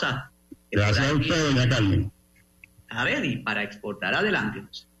una pausa. Gracias a usted, doña Carmen. A ver, y para exportar, adelante.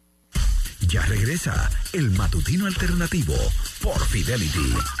 Ya regresa el matutino alternativo por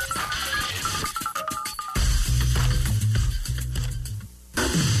Fidelity.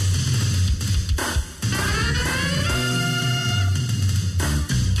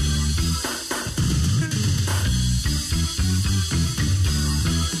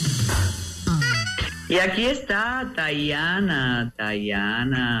 Y aquí está Tayana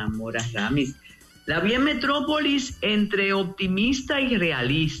Moras Ramis. La vi en Metrópolis entre optimista y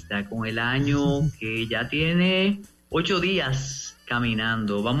realista, con el año que ya tiene 8 días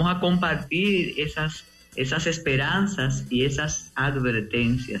caminando. Vamos a compartir esas esperanzas y esas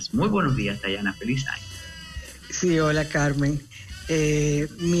advertencias. Muy buenos días, Dayana. Feliz año. Sí, hola, Carmen.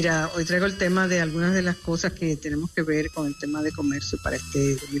 Mira, hoy traigo el tema de algunas de las cosas que tenemos que ver con el tema de comercio para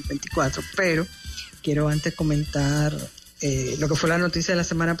este 2024, pero quiero antes comentar lo que fue la noticia de la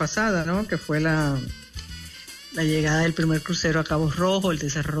semana pasada, ¿no? Que fue la llegada del primer crucero a Cabo Rojo, el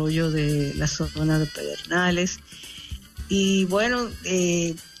desarrollo de la zona de Pedernales. Y bueno,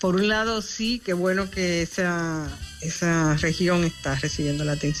 por un lado sí, qué bueno que esa región está recibiendo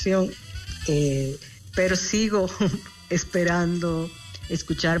la atención, pero sigo esperando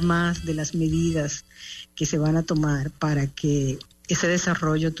escuchar más de las medidas que se van a tomar para que ese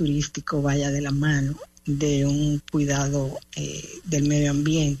desarrollo turístico vaya de la mano de un cuidado del medio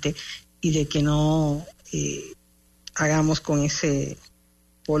ambiente y de que no hagamos con ese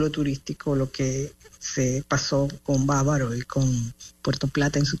polo turístico lo que se pasó con Bávaro y con Puerto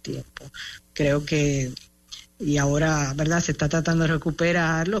Plata en su tiempo. Creo que, y ahora, ¿verdad?, se está tratando de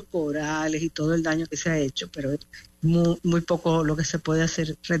recuperar los corales y todo el daño que se ha hecho, pero es muy poco lo que se puede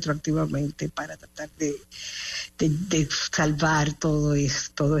hacer retroactivamente para tratar de salvar todo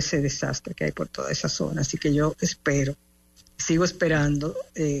ese desastre que hay por toda esa zona. Así que yo sigo esperando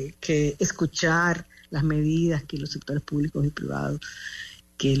que escuchar las medidas que los sectores públicos y privados,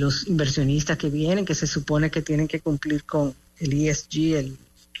 que los inversionistas que vienen, que se supone que tienen que cumplir con el ESG,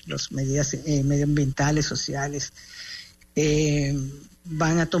 las medidas medioambientales, sociales,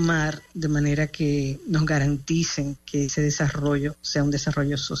 van a tomar de manera que nos garanticen que ese desarrollo sea un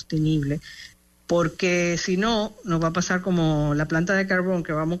desarrollo sostenible, porque si no, nos va a pasar como la planta de carbón,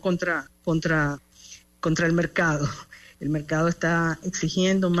 que vamos contra el mercado. El mercado está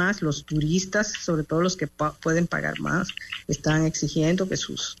exigiendo más, los turistas, sobre todo los que pueden pagar más, están exigiendo que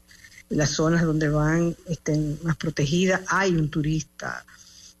las zonas donde van estén más protegidas. Hay un turista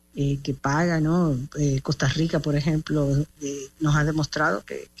que paga, ¿no? Costa Rica, por ejemplo, nos ha demostrado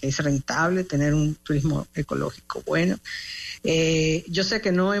que es rentable tener un turismo ecológico bueno. Yo sé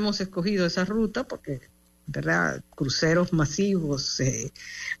que no hemos escogido esa ruta porque, ¿verdad?, cruceros masivos,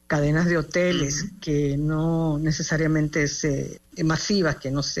 cadenas de hoteles que no necesariamente masivas,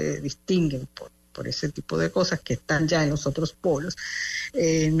 que no se distinguen por ese tipo de cosas que están ya en los otros polos,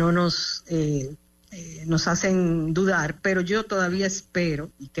 no nos hacen dudar, pero yo todavía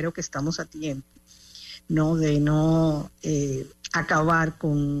espero, y creo que estamos a tiempo, ¿no?, de no acabar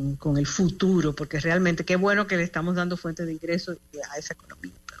con el futuro, porque realmente qué bueno que le estamos dando fuentes de ingresos a esa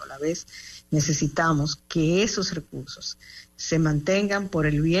economía, pero a la vez necesitamos que esos recursos se mantengan por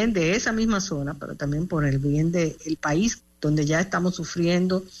el bien de esa misma zona, pero también por el bien del país, donde ya estamos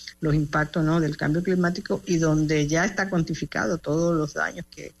sufriendo los impactos, ¿no?, del cambio climático y donde ya está cuantificado todos los daños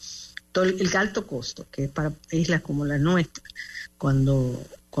todo el alto costo que es para islas como la nuestra cuando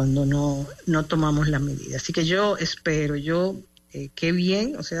no tomamos las medidas. Así que yo espero, qué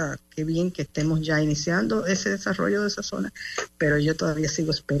bien que estemos ya iniciando ese desarrollo de esa zona, pero yo todavía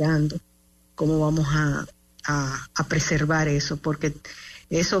sigo esperando cómo vamos a preservar eso, porque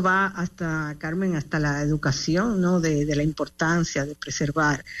eso va hasta, Carmen, hasta la educación, ¿no?, de la importancia de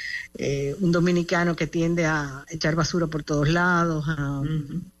preservar. Un dominicano que tiende a echar basura por todos lados,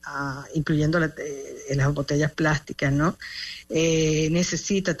 incluyendo las botellas plásticas, ¿no?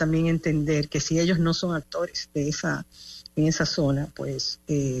 Necesita también entender que si ellos no son actores en esa zona, pues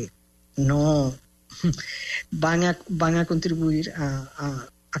no van a contribuir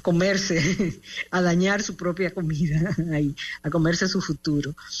a comerse, a dañar su propia comida, a comerse su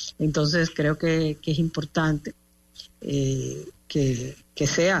futuro. Entonces creo que es importante que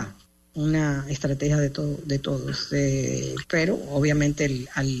sea una estrategia de todos, pero obviamente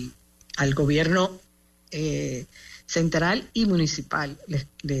al gobierno central y municipal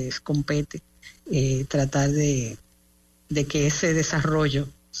les compete tratar de que ese desarrollo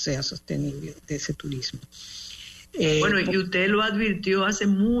sea sostenible de ese turismo. Bueno, y usted lo advirtió hace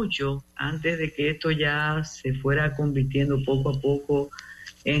mucho, antes de que esto ya se fuera convirtiendo poco a poco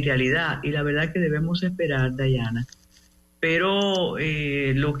en realidad, y la verdad que debemos esperar, Dayana, pero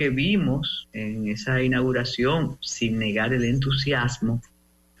lo que vimos en esa inauguración, sin negar el entusiasmo,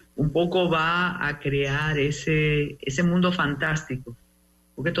 un poco va a crear ese mundo fantástico,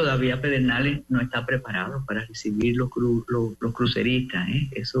 porque todavía Pedernales no está preparado para recibir los cruceristas, ¿eh?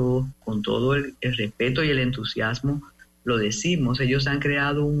 Eso, con todo el respeto y el entusiasmo, lo decimos. Ellos han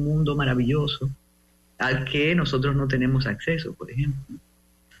creado un mundo maravilloso al que nosotros no tenemos acceso, por ejemplo.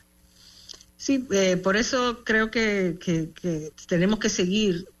 Sí, por eso creo que tenemos que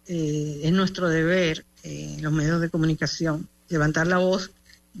seguir, es nuestro deber en los medios de comunicación, levantar la voz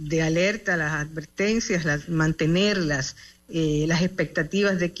de alerta, las advertencias, mantenerlas, las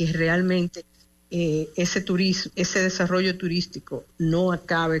expectativas de que realmente ese desarrollo turístico no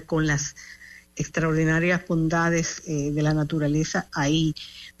acabe con las extraordinarias bondades de la naturaleza ahí,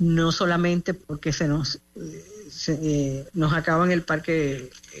 no solamente porque nos acaban el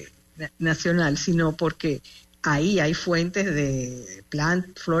parque nacional, sino porque ahí hay fuentes de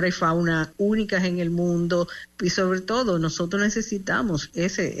flora y fauna únicas en el mundo, y sobre todo nosotros necesitamos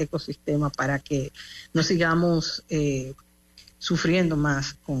ese ecosistema para que no sigamos sufriendo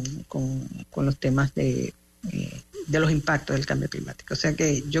más con los temas de los impactos del cambio climático. O sea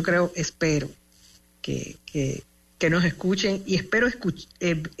que yo espero que nos escuchen, y espero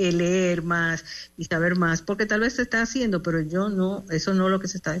leer más y saber más, porque tal vez se está haciendo, pero eso no es lo que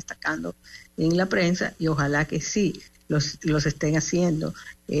se está destacando en la prensa, y ojalá que sí los estén haciendo,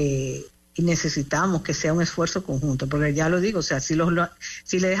 y necesitamos que sea un esfuerzo conjunto, porque ya lo digo, o sea, si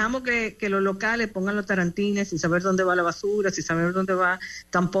le dejamos que los locales pongan los tarantines sin saber dónde va la basura, sin saber dónde va,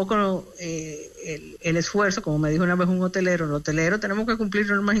 tampoco el esfuerzo, como me dijo una vez un hotelero, los hoteleros tenemos que cumplir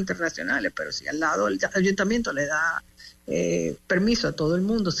normas internacionales, pero si al lado el ayuntamiento le da permiso a todo el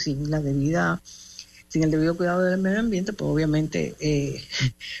mundo sin el debido cuidado del medio ambiente, pues obviamente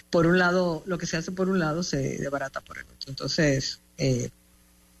por un lado, lo que se hace por un lado se desbarata por el otro. Entonces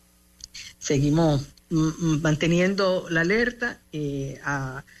seguimos manteniendo la alerta,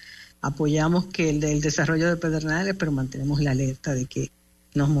 apoyamos que el desarrollo de pedernales, pero mantenemos la alerta de que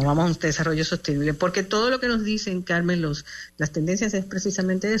nos movamos a un desarrollo sostenible, porque todo lo que nos dicen, Carmen, las tendencias es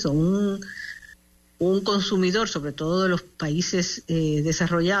precisamente eso, un consumidor, sobre todo de los países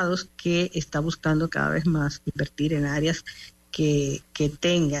desarrollados, que está buscando cada vez más invertir en áreas que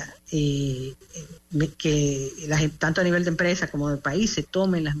tenga, tanto a nivel de empresa como de país, se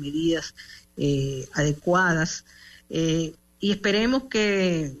tomen las medidas adecuadas, y esperemos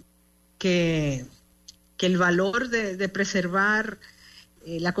que el valor de preservar,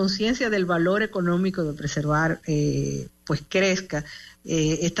 la conciencia del valor económico de preservar, pues crezca.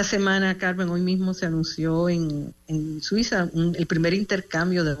 Esta semana, Carmen, hoy mismo se anunció en Suiza el primer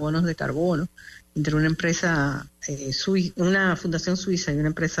intercambio de bonos de carbono entre una empresa una fundación suiza y una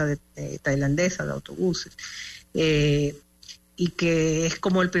empresa tailandesa de autobuses, y que es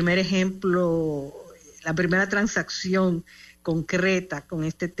como el primer ejemplo, la primera transacción concreta con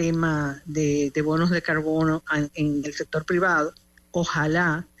este tema de bonos de carbono en el sector privado.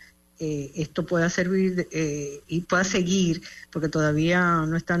 Ojalá esto pueda servir y pueda seguir, porque todavía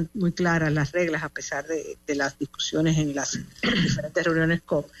no están muy claras las reglas a pesar de las discusiones en las diferentes reuniones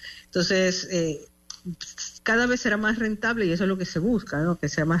COP. Entonces, cada vez será más rentable, y eso es lo que se busca, ¿no? Que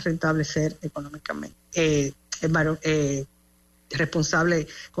sea más rentable ser económicamente responsable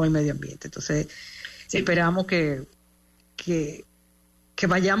con el medio ambiente. Entonces, sí, esperamos que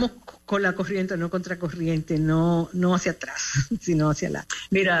vayamos con la corriente, no contra corriente, no hacia atrás, sino hacia adelante.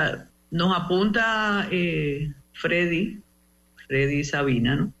 Mira, nos apunta Freddy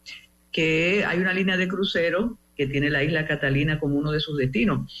Sabina, ¿no?, que hay una línea de crucero que tiene la isla Catalina como uno de sus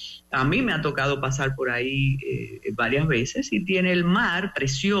destinos. A mí me ha tocado pasar por ahí varias veces, y tiene el mar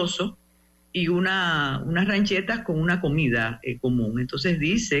precioso y unas ranchetas con una comida común. Entonces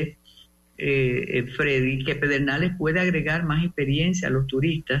dice Freddy que Pedernales puede agregar más experiencia a los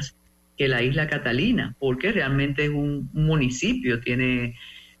turistas que la isla Catalina, porque realmente es un municipio, tiene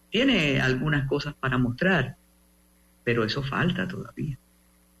algunas cosas para mostrar, pero eso falta todavía.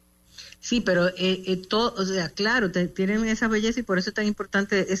 Sí, pero todo, o sea, claro, tienen esa belleza, y por eso es tan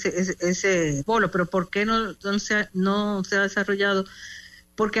importante ese polo. Pero ¿por qué no se ha desarrollado?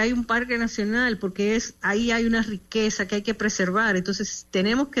 Porque hay un parque nacional, porque ahí hay una riqueza que hay que preservar. Entonces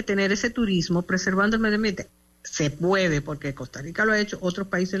tenemos que tener ese turismo preservando el medio ambiente. Se puede, porque Costa Rica lo ha hecho, otros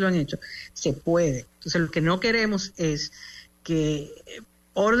países lo han hecho, se puede. Entonces lo que no queremos es que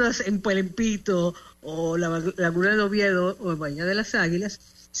Hordas en Pelempito o la Laguna de Oviedo o el Baño de las Águilas,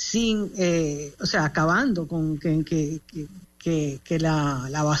 acabando con que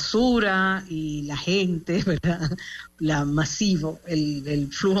la basura y la gente, ¿verdad?, el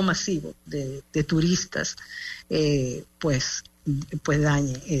flujo masivo de turistas, pues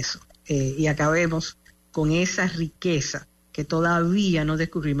dañe eso, y acabemos con esa riqueza que todavía no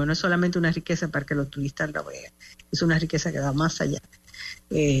descubrimos. No es solamente una riqueza para que los turistas la vean, es una riqueza que va más allá.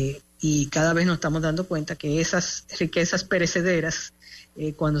 Y cada vez nos estamos dando cuenta que esas riquezas perecederas,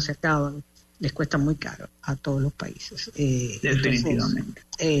 cuando se acaban, les cuesta muy caro a todos los países. Definitivamente.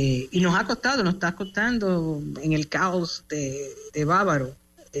 Entonces, y nos está costando en el caos de Bávaro,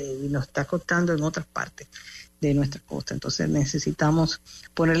 y nos está costando en otras partes de nuestra costa. Entonces necesitamos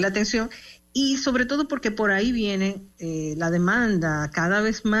ponerle atención, y sobre todo porque por ahí viene la demanda cada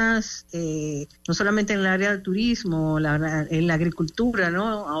vez más, no solamente en el área del turismo, en la agricultura,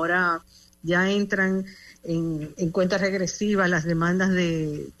 ¿no? Ahora ya entran en cuenta regresiva las demandas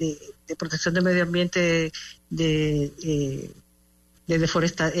de protección del medio ambiente,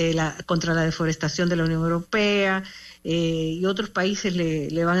 contra la deforestación de la Unión Europea, y otros países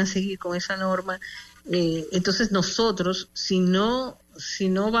le van a seguir con esa norma. Entonces nosotros, si no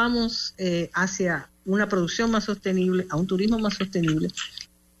vamos hacia una producción más sostenible, a un turismo más sostenible,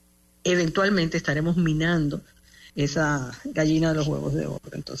 eventualmente estaremos minando esa gallina de los huevos de oro.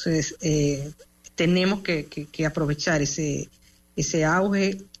 Entonces tenemos que aprovechar ese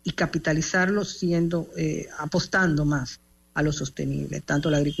auge y capitalizarlo apostando más a lo sostenible, tanto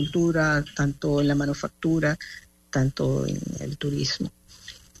en la agricultura, tanto en la manufactura, tanto en el turismo.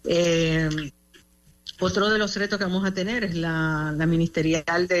 Otro de los retos que vamos a tener es la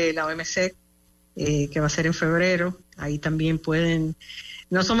ministerial de la OMC, que va a ser en febrero. Ahí también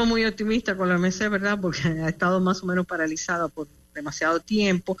no somos muy optimistas con la OMC, ¿verdad? Porque ha estado más o menos paralizada por demasiado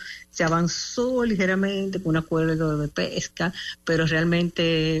tiempo. Se avanzó ligeramente con un acuerdo de pesca, pero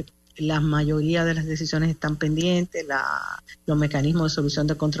realmente la mayoría de las decisiones están pendientes, los mecanismos de solución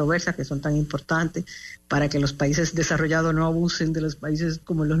de controversias que son tan importantes para que los países desarrollados no abusen de los países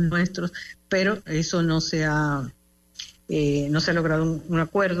como los nuestros, pero eso no se ha logrado un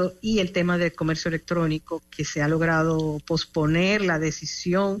acuerdo. Y el tema del comercio electrónico, que se ha logrado posponer la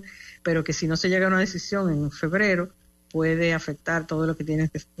decisión, pero que si no se llega a una decisión en febrero puede afectar todo lo que tiene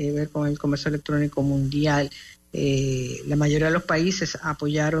que ver con el comercio electrónico mundial. La mayoría de los países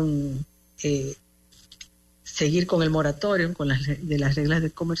apoyaron seguir con el moratorio de las reglas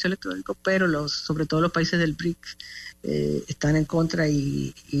de comercio electrónico, pero sobre todo los países del BRICS están en contra,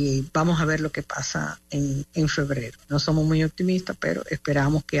 y vamos a ver lo que pasa en febrero. No somos muy optimistas, pero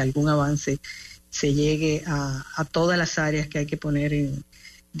esperamos que algún avance se llegue a todas las áreas que hay que poner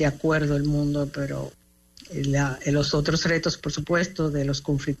de acuerdo el mundo, pero los otros retos, por supuesto, de los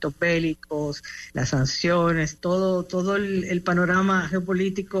conflictos bélicos, las sanciones, todo el panorama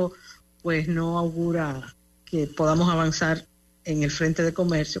geopolítico, pues no augura que podamos avanzar en el frente de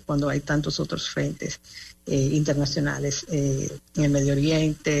comercio cuando hay tantos otros frentes internacionales, en el Medio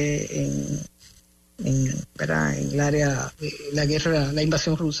Oriente, en el área de la guerra, la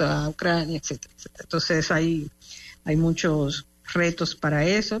invasión rusa a Ucrania, etcétera, etcétera. Entonces hay muchos retos para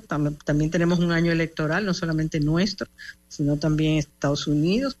eso. También tenemos un año electoral, no solamente nuestro, sino también Estados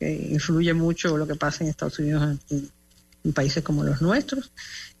Unidos, que influye mucho lo que pasa en Estados Unidos en países como los nuestros,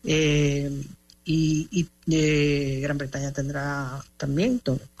 y Gran Bretaña tendrá también,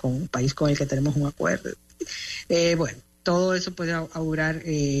 con un país con el que tenemos un acuerdo. Bueno, todo eso puede augurar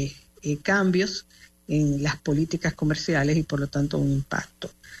cambios en las políticas comerciales y por lo tanto un impacto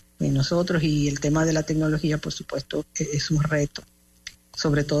en nosotros. Y el tema de la tecnología, por supuesto, es un reto,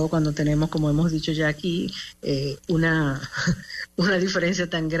 sobre todo cuando tenemos, como hemos dicho ya aquí, una diferencia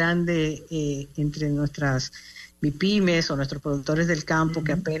tan grande entre nuestras MIPYMES o nuestros productores del campo,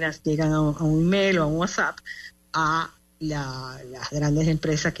 que apenas llegan a un email o a un WhatsApp, a las grandes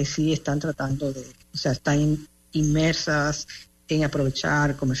empresas que sí están tratando están inmersas en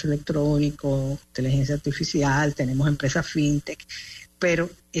aprovechar comercio electrónico, inteligencia artificial. Tenemos empresas fintech, pero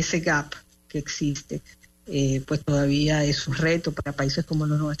ese gap que existe, pues todavía es un reto para países como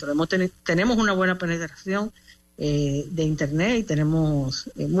los nuestros. Tenemos una buena penetración de internet y tenemos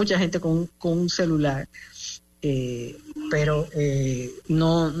mucha gente con un celular, pero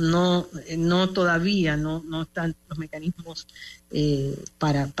todavía no están los mecanismos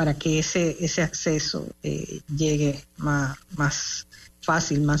para que ese acceso llegue más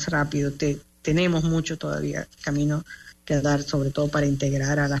fácil, más rápido. Tenemos mucho todavía camino que dar, sobre todo para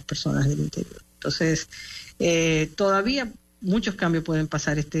integrar a las personas del interior. Entonces, todavía muchos cambios pueden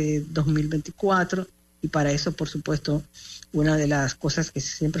pasar este 2024, y para eso, por supuesto, una de las cosas que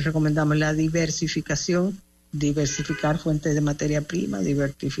siempre recomendamos es la diversificar fuentes de materia prima,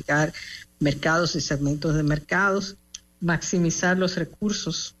 diversificar mercados y segmentos de mercados, maximizar los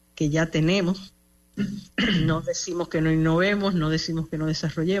recursos que ya tenemos. No decimos que no innovemos, no decimos que no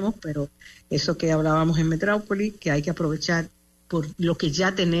desarrollemos, pero eso que hablábamos en Metrópoli, que hay que aprovechar por lo que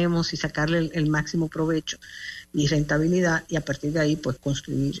ya tenemos y sacarle el máximo provecho y rentabilidad, y a partir de ahí pues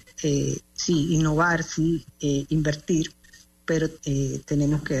construir, sí, innovar, sí, invertir, pero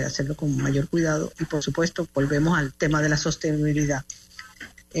tenemos que hacerlo con mayor cuidado. Y por supuesto volvemos al tema de la sostenibilidad.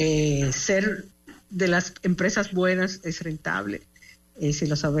 Ser de las empresas buenas es rentable, si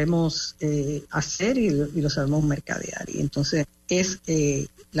lo sabemos hacer y lo sabemos mercadear. Y entonces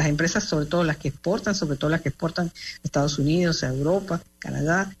las empresas, sobre todo las que exportan a Estados Unidos, a Europa,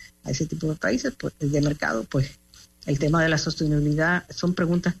 Canadá, a ese tipo de países pues, de mercado, pues el tema de la sostenibilidad son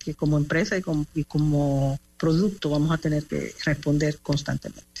preguntas que como empresa y como producto vamos a tener que responder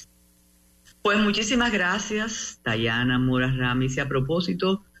constantemente. Pues muchísimas gracias, Dayana Moras Ramis. Y a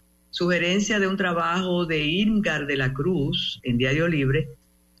propósito, sugerencia de un trabajo de Ingar de la Cruz en Diario Libre,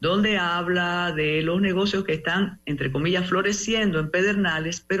 donde habla de los negocios que están, entre comillas, floreciendo en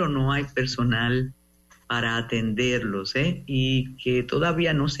Pedernales, pero no hay personal para atenderlos, y que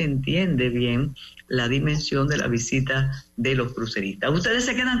todavía no se entiende bien la dimensión de la visita de los cruceristas. Ustedes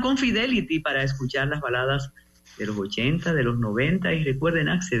se quedan con Fidelity para escuchar las baladas de los 80, de los 90, y recuerden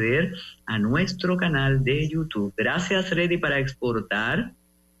acceder a nuestro canal de YouTube. Gracias, Ready para Exportar,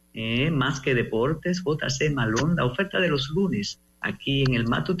 Más que Deportes, JC Malonda, oferta de los lunes, aquí en el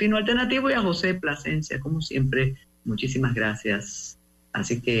Matutino Alternativo, y a José Plasencia, como siempre, muchísimas gracias.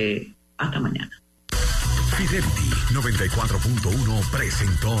 Así que hasta mañana. Fidelity 94.1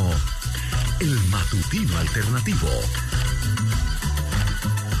 presentó el Matutino Alternativo.